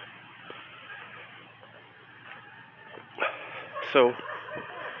dogs. So,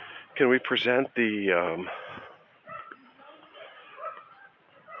 can we present can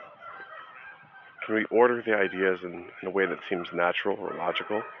we order the ideas in a way that seems natural or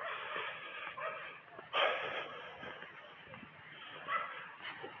logical?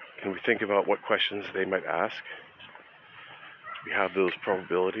 Can we think about what questions they might ask? Do we have those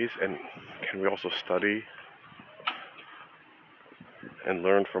probabilities? And can we also study and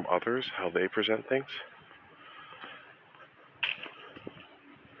learn from others how they present things?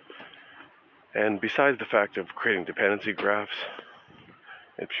 And besides the fact of creating dependency graphs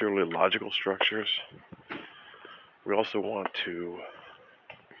and purely logical structures, we also want to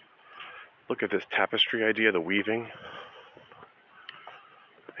look at this tapestry idea, the weaving,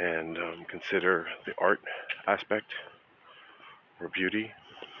 and consider the art aspect or beauty.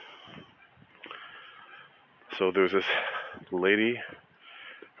 So there's this lady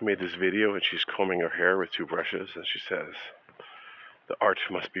who made this video, and she's combing her hair with two brushes, and she says, "The art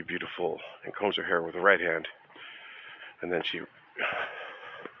must be beautiful," and combs her hair with the right hand, and then she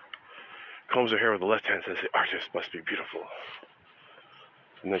combs her hair with the left hand and says, "The artist must be beautiful."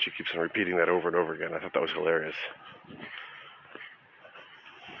 And then she keeps on repeating that over and over again. I thought that was hilarious.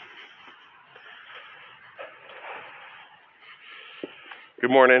 Good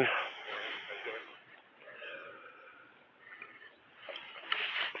morning.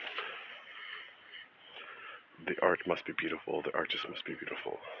 The art must be beautiful. The artist must be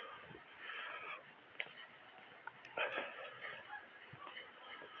beautiful.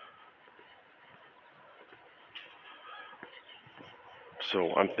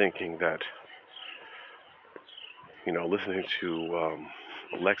 So I'm thinking that, listening to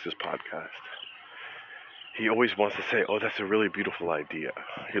Lex's podcast, he always wants to say, "Oh, that's a really beautiful idea."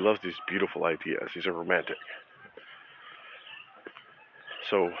 He loves these beautiful ideas. He's a romantic.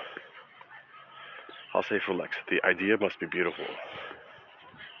 So I'll say for Lex, the idea must be beautiful,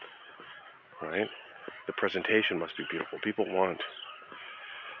 right? The presentation must be beautiful. People want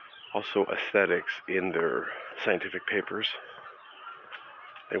also aesthetics in their scientific papers.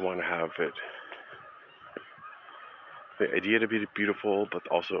 They want to have it the idea to be beautiful, but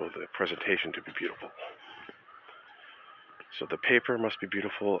also the presentation to be beautiful. So the paper must be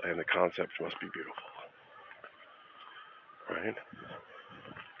beautiful and the concept must be beautiful, right?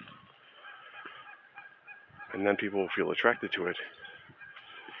 And then people will feel attracted to it.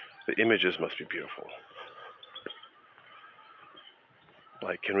 The images must be beautiful.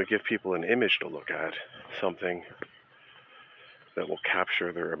 Like, can we give people an image to look at, something that will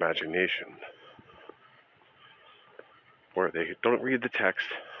capture their imagination, where they don't read the text,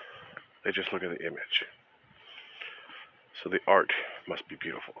 they just look at the image. So the art must be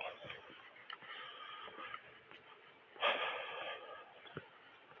beautiful.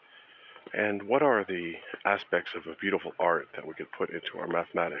 And what are the aspects of a beautiful art that we could put into our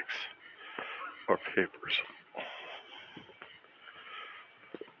mathematics or papers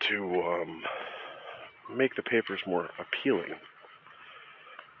to make the papers more appealing,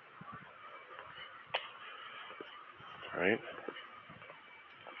 right?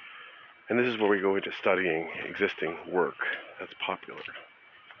 And this is where we go into studying existing work that's popular.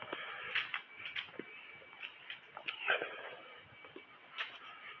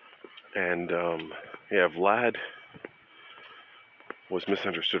 And Vlad was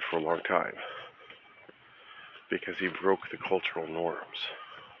misunderstood for a long time because he broke the cultural norms.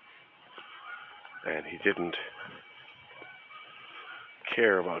 And he didn't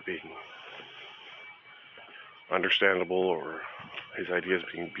care about being understandable or his ideas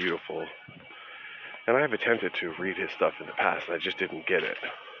being beautiful. And I have attempted to read his stuff in the past, and I just didn't get it.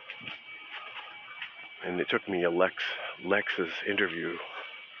 And it took me a Lex's interview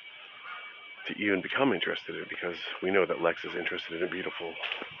to even become interested in it, because we know that Lex is interested in beautiful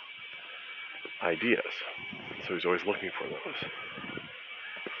ideas. So he's always looking for those.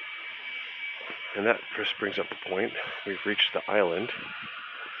 And that just brings up the point. We've reached the island.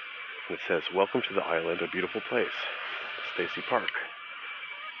 And it says, "Welcome to the island, a beautiful place. Stacy Park,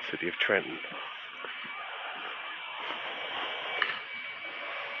 city of Trenton."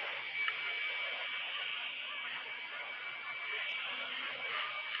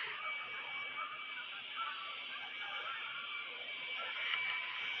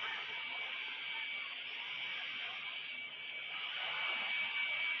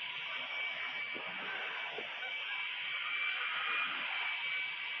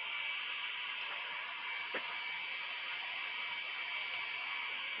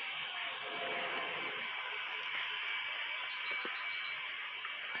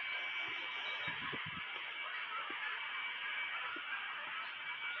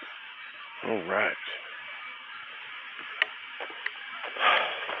 All right.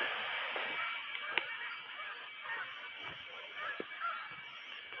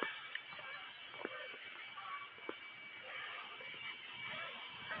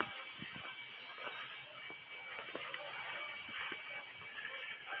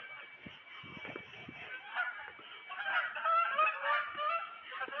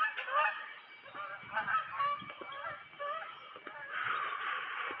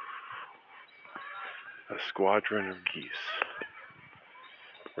 A squadron of geese.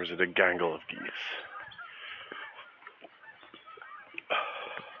 Or is it a gangle of geese?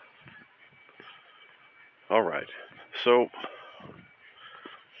 All right. So,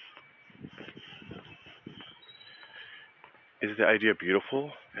 is the idea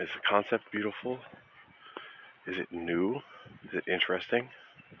beautiful? Is the concept beautiful? Is it new? Is it interesting?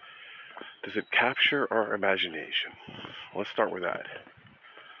 Does it capture our imagination? Let's start with that.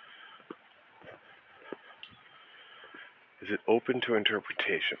 Is it open to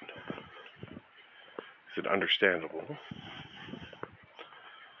interpretation? Is it understandable?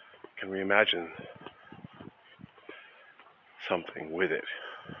 Can we imagine something with it?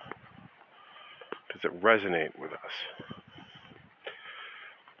 Does it resonate with us?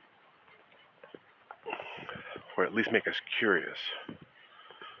 Or at least make us curious?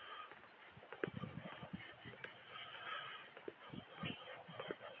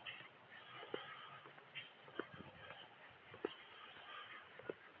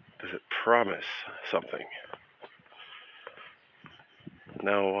 Does it promise something?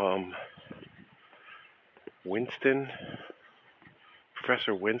 Now,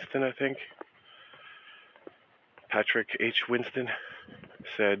 Professor Winston, I think, Patrick H. Winston,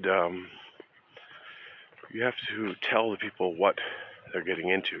 said you have to tell the people what they're getting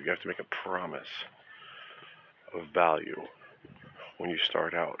into. You have to make a promise of value when you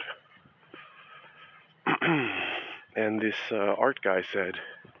start out. And this art guy said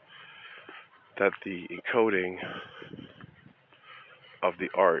that the encoding of the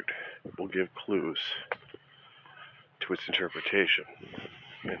art will give clues to its interpretation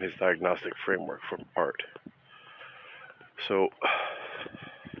in his diagnostic framework for art. So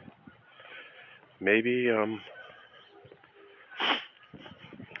maybe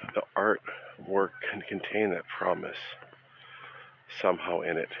the artwork can contain that promise somehow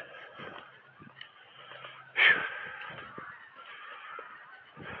in it.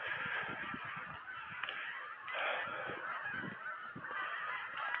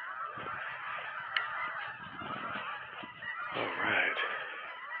 All right.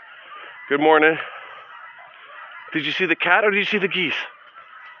 Good morning. Did you see the cat or did you see the geese?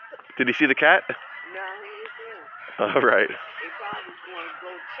 Did you see the cat? No, he ain't there. All right. They probably want to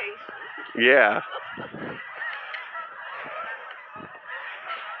go chase him. Yeah.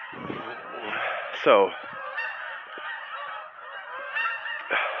 So,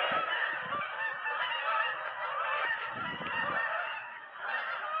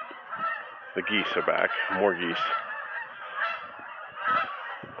 the geese are back. More geese.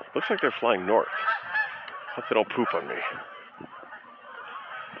 Looks like they're flying north. Hope they don't poop on me.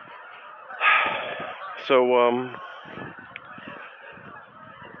 So,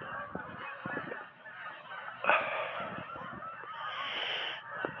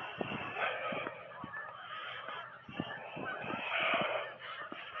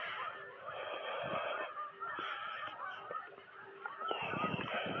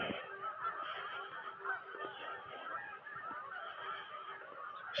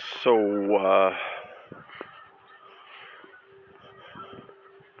 so,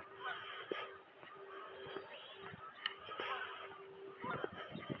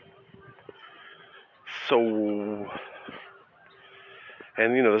 so,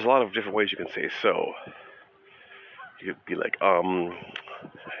 and there's a lot of different ways you can say so. You could be like, and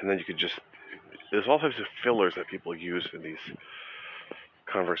then you could just, there's all types of fillers that people use in these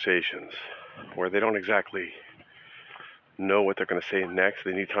conversations where they don't exactly know what they're going to say next.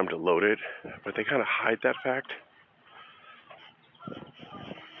 They need time to load it, but they kind of hide that fact.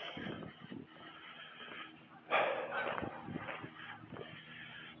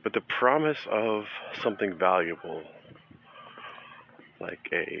 But the promise of something valuable, like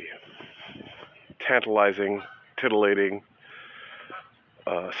a tantalizing, titillating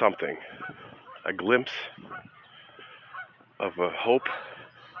something, a glimpse of a hope,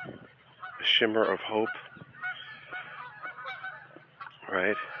 a shimmer of hope,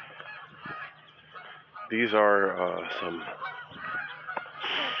 right? These are some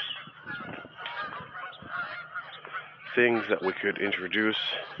things that we could introduce.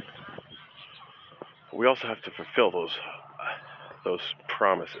 We also have to fulfill those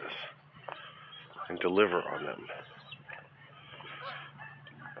promises and deliver on them.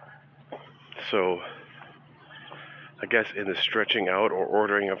 So I guess in the stretching out or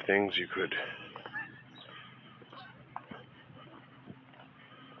ordering of things, you could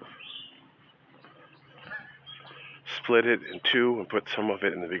split it in two and put some of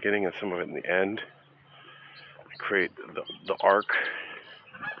it in the beginning and some of it in the end. Create the arc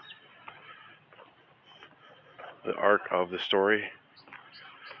of the story.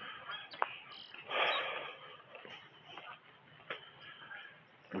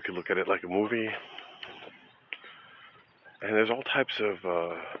 We could look at it like a movie. And there's all types of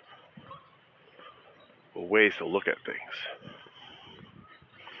ways to look at things.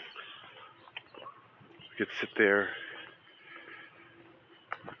 We could sit there,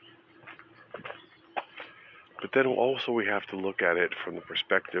 but then also we have to look at it from the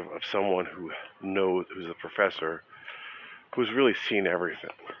perspective of someone who knows, who's a professor, who's really seen everything,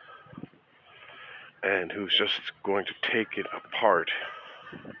 and who's just going to take it apart,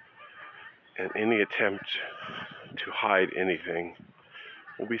 and any attempt to hide anything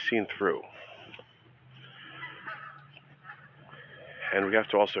will be seen through. And we have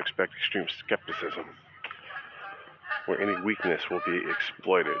to also expect extreme skepticism, where any weakness will be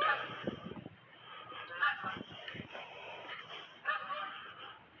exploited.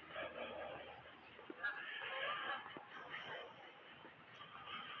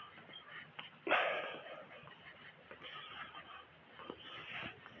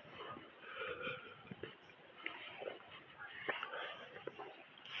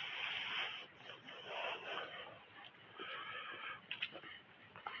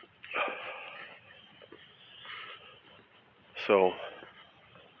 So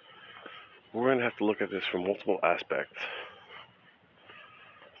we're going to have to look at this from multiple aspects.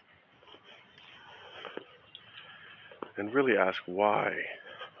 And really ask why.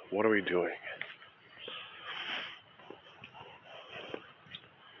 What are we doing?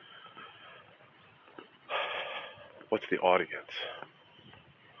 What's the audience?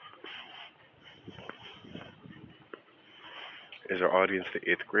 Is our audience the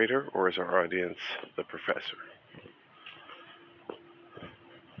 8th grader or is our audience the professor?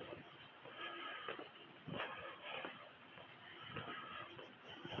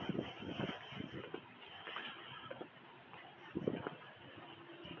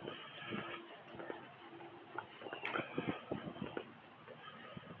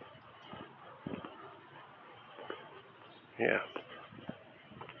 Yeah.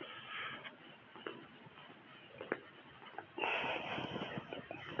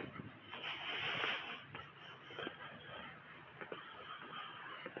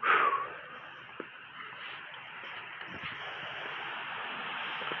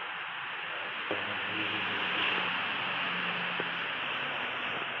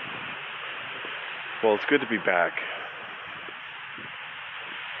 Well, it's good to be back.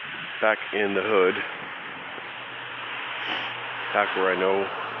 Back in the hood. Back where I know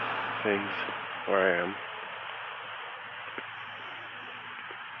things, where I am.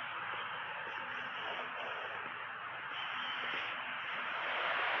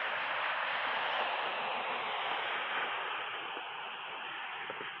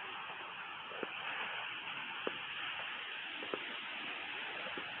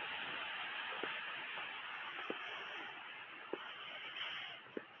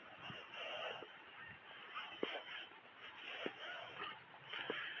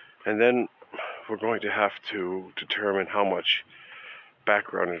 And then we're going to have to determine how much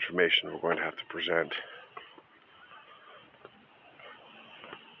background information we're going to have to present.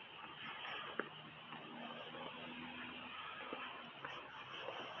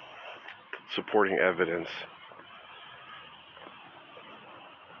 Supporting evidence.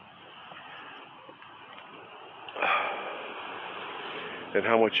 And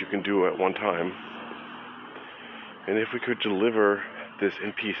how much you can do at one time. And if we could deliver this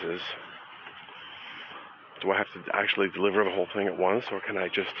in pieces, do I have to actually deliver the whole thing at once, or can I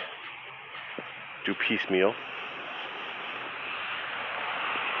just do piecemeal?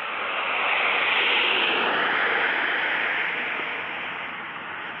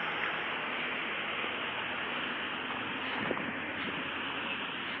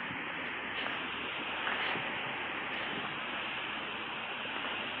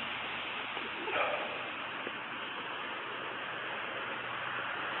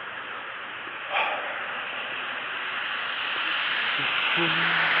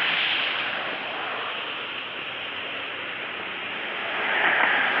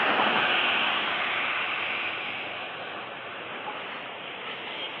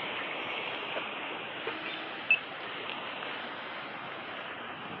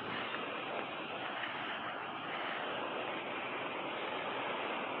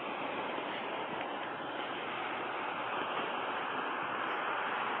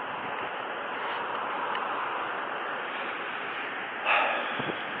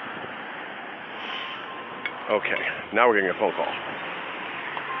 Okay, now we're getting a phone call.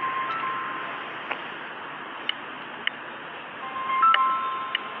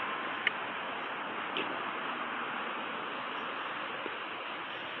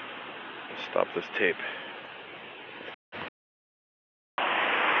 Let's stop this tape.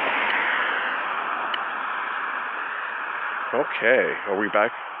 Okay, are we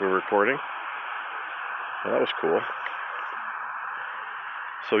back? We're recording? Well, that was cool.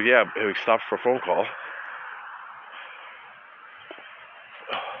 So yeah, we stopped for a phone call.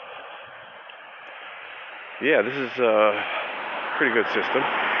 Yeah, this is a pretty good system.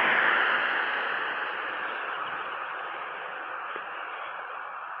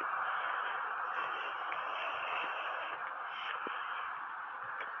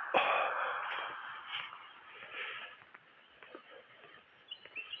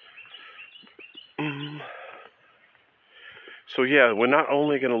 So yeah, we're not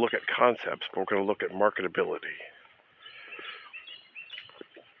only going to look at concepts, but we're going to look at marketability.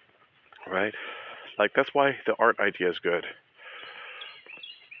 Right? Like, that's why the art idea is good.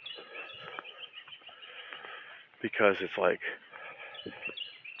 Because it's like,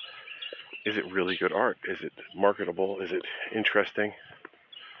 is it really good art? Is it marketable? Is it interesting?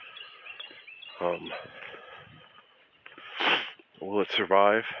 Will it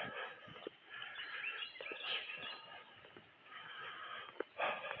survive?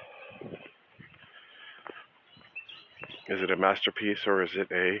 Is it a masterpiece, or is it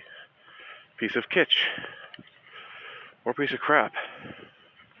a piece of kitsch? Or a piece of crap?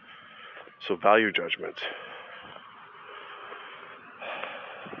 So value judgment.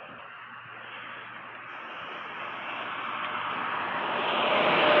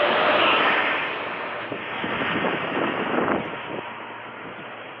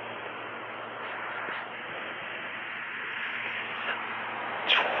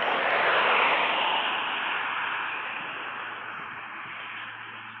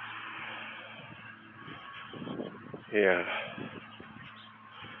 Yeah.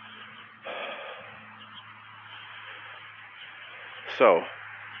 So,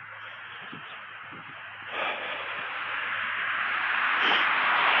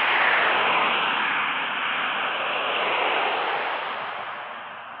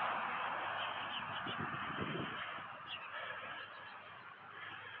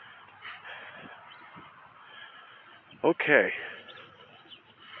 Okay.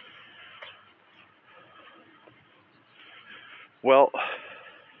 Well,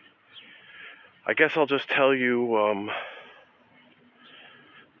 I guess I'll just tell you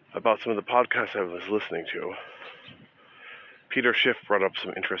about some of the podcasts I was listening to. Peter Schiff brought up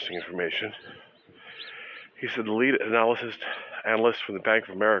some interesting information. He said the lead analyst from the Bank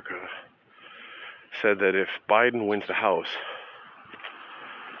of America said that if Biden wins the House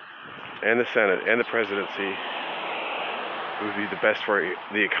and the Senate and the presidency, it would be the best for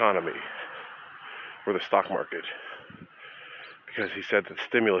the economy or the stock market, because he said that the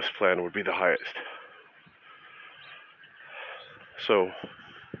stimulus plan would be the highest. So,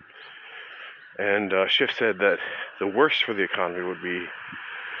 and Schiff said that the worst for the economy would be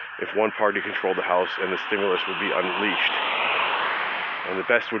if one party controlled the House and the stimulus would be unleashed. And the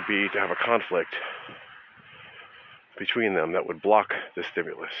best would be to have a conflict between them that would block the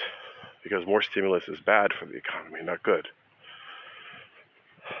stimulus, because more stimulus is bad for the economy, not good.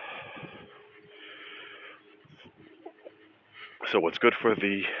 So what's good for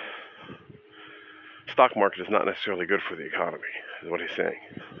the stock market is not necessarily good for the economy, is what he's saying.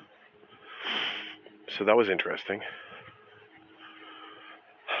 So that was interesting.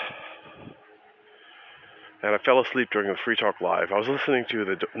 And I fell asleep during the Free Talk Live. I was listening to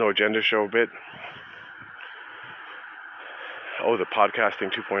the No Agenda show a bit. Oh, the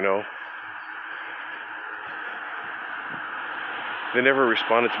podcasting 2.0. They never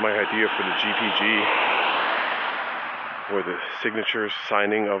responded to my idea for the GPG, or the signatures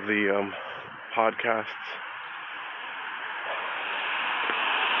signing of the podcasts.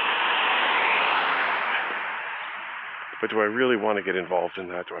 But do I really want to get involved in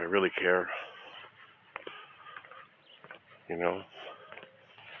that? Do I really care? You know?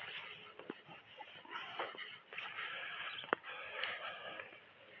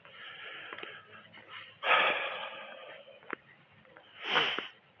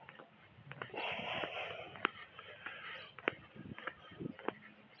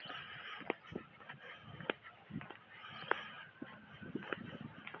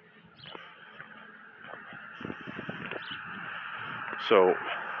 So,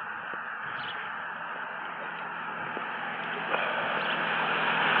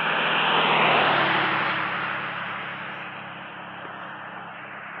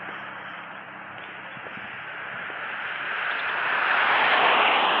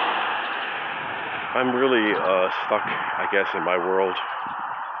 I'm really stuck, I guess, in my world.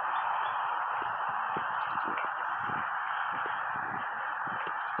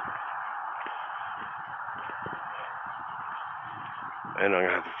 And I'm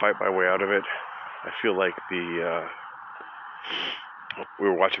going to have to fight my way out of it. I feel like we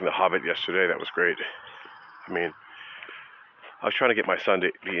were watching The Hobbit yesterday. That was great. I mean, I was trying to get my son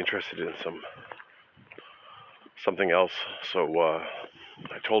to be interested in something else. So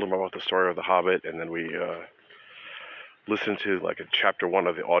I told him about the story of The Hobbit, and then we listened to like a chapter 1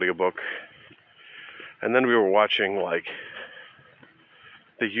 of the audiobook. And then we were watching like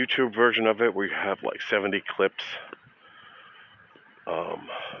the YouTube version of it. We have like 70 clips,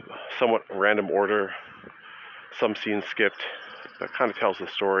 somewhat random order, some scenes skipped. That kind of tells the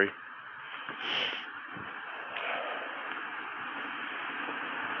story.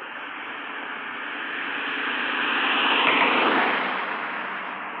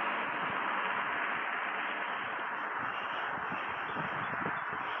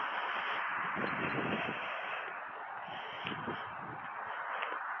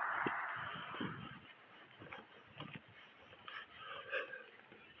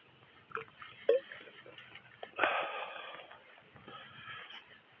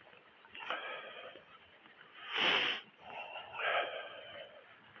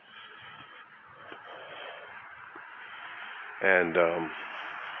 And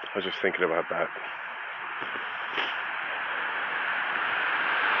I was just thinking about that.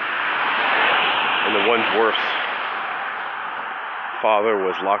 And the one dwarf's father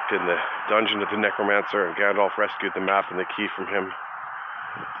was locked in the dungeon of the necromancer, and Gandalf rescued the map and the key from him.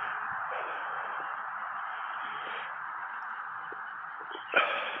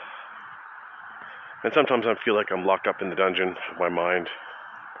 And sometimes I feel like I'm locked up in the dungeon of my mind.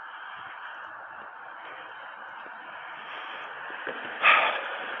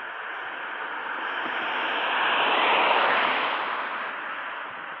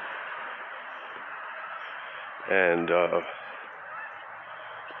 And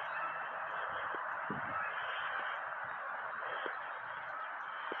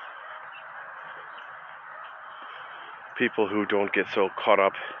people who don't get so caught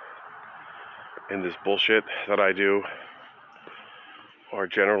up in this bullshit that I do are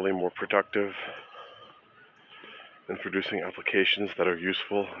generally more productive and producing applications that are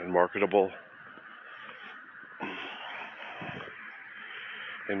useful and marketable.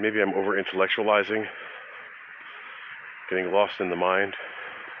 And maybe I'm over-intellectualizing, getting lost in the mind.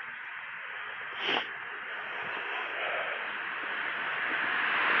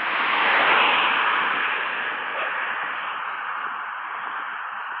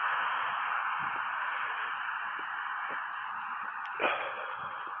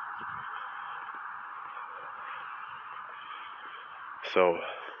 So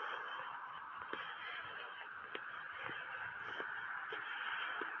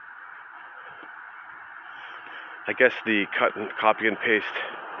I guess the copy and paste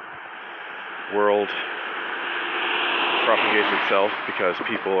world propagates itself because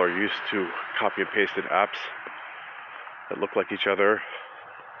people are used to copy and pasted apps that look like each other,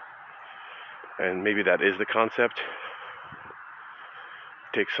 and maybe that is the concept.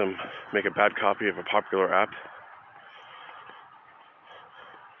 Make a bad copy of a popular app.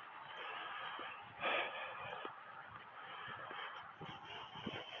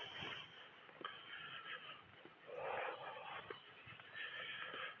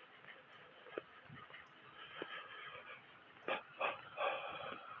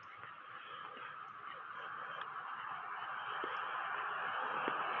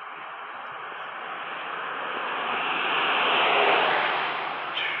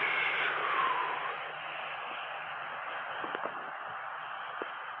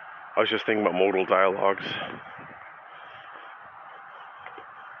 I was just thinking about modal dialogues.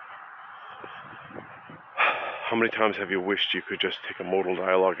 How many times have you wished you could just take a modal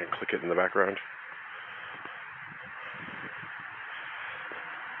dialogue and click it in the background?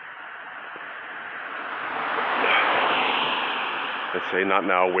 And say, not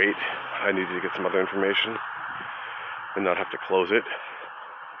now, wait, I need to get some other information, and not have to close it.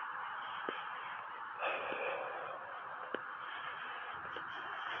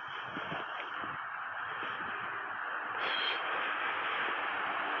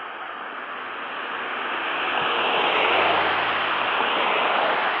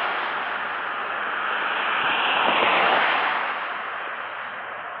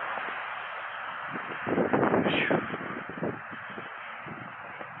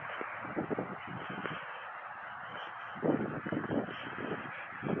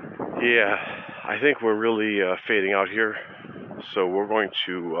 Yeah, I think we're really fading out here, so we're going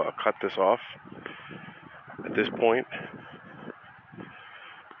to cut this off at this point,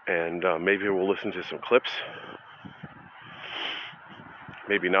 and maybe we'll listen to some clips,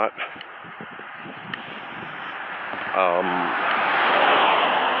 maybe not.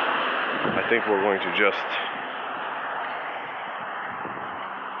 I think we're going to just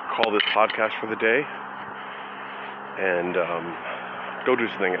call this podcast for the day and go do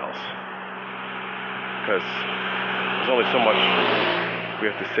something else, because there's only so much we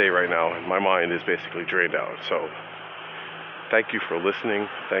have to say right now, and my mind is basically drained out. So thank you for listening.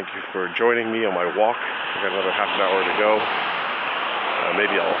 Thank you for joining me on my walk. I got another half an hour to go.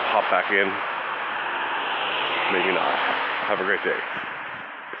 Maybe I'll pop back in, maybe not. Have a great day.